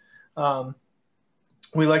podcast.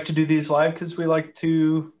 We like to do these live because we like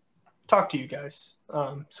to talk to you guys.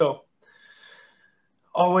 So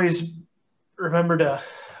always remember to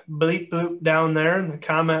bleep bloop down there in the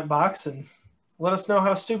comment box and let us know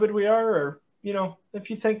how stupid we are, or if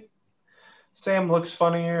you think Sam looks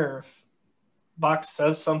funny, or if Vox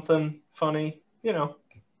says something funny,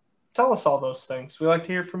 tell us all those things. We like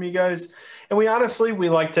to hear from you guys. And we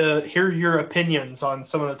like to hear your opinions on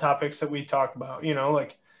some of the topics that we talk about.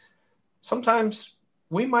 Like sometimes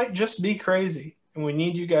we might just be crazy and we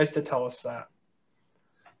need you guys to tell us that.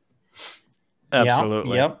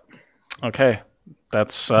 Absolutely. Yep. Okay.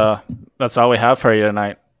 That's all we have for you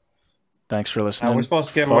tonight. Thanks for listening. We're supposed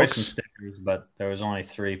to give away folks. some stickers, but there was only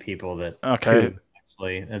 3 people that Okay.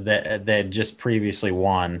 actually that just previously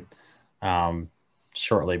won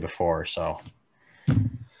shortly before. So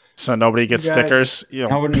nobody gets You guys- stickers.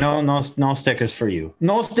 no stickers for you.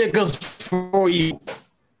 No stickers for you.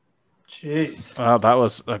 Jeez. Wow, that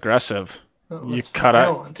was aggressive. That You was cut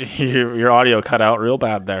violent. out your audio cut out real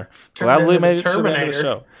bad there. Turned Gladly into made it the to the end of the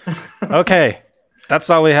Terminator. show. Okay, that's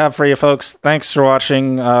all we have for you, folks. Thanks for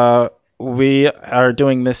watching. We are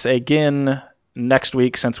doing this again next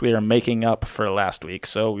week since we are making up for last week.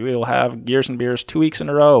 So we will have Gears and Beers 2 weeks in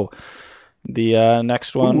a row. The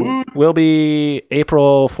next one will be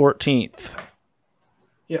April 14th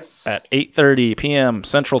Yes. at 8:30 p.m.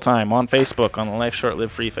 Central Time on Facebook on the Life Short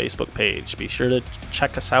Live Free Facebook page. Be sure to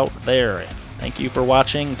check us out there. Thank you for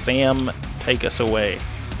watching. Sam, take us away.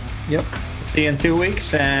 Yep. See you in 2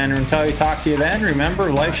 weeks, and until we talk to you then,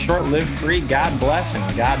 remember, life short, live free. God bless,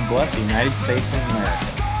 and God bless the United States of America.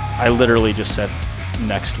 I literally just said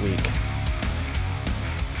next week.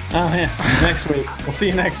 Oh yeah, next week. We'll see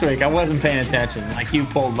you next week. I wasn't paying attention like you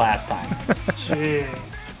pulled last time.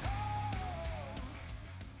 Jeez.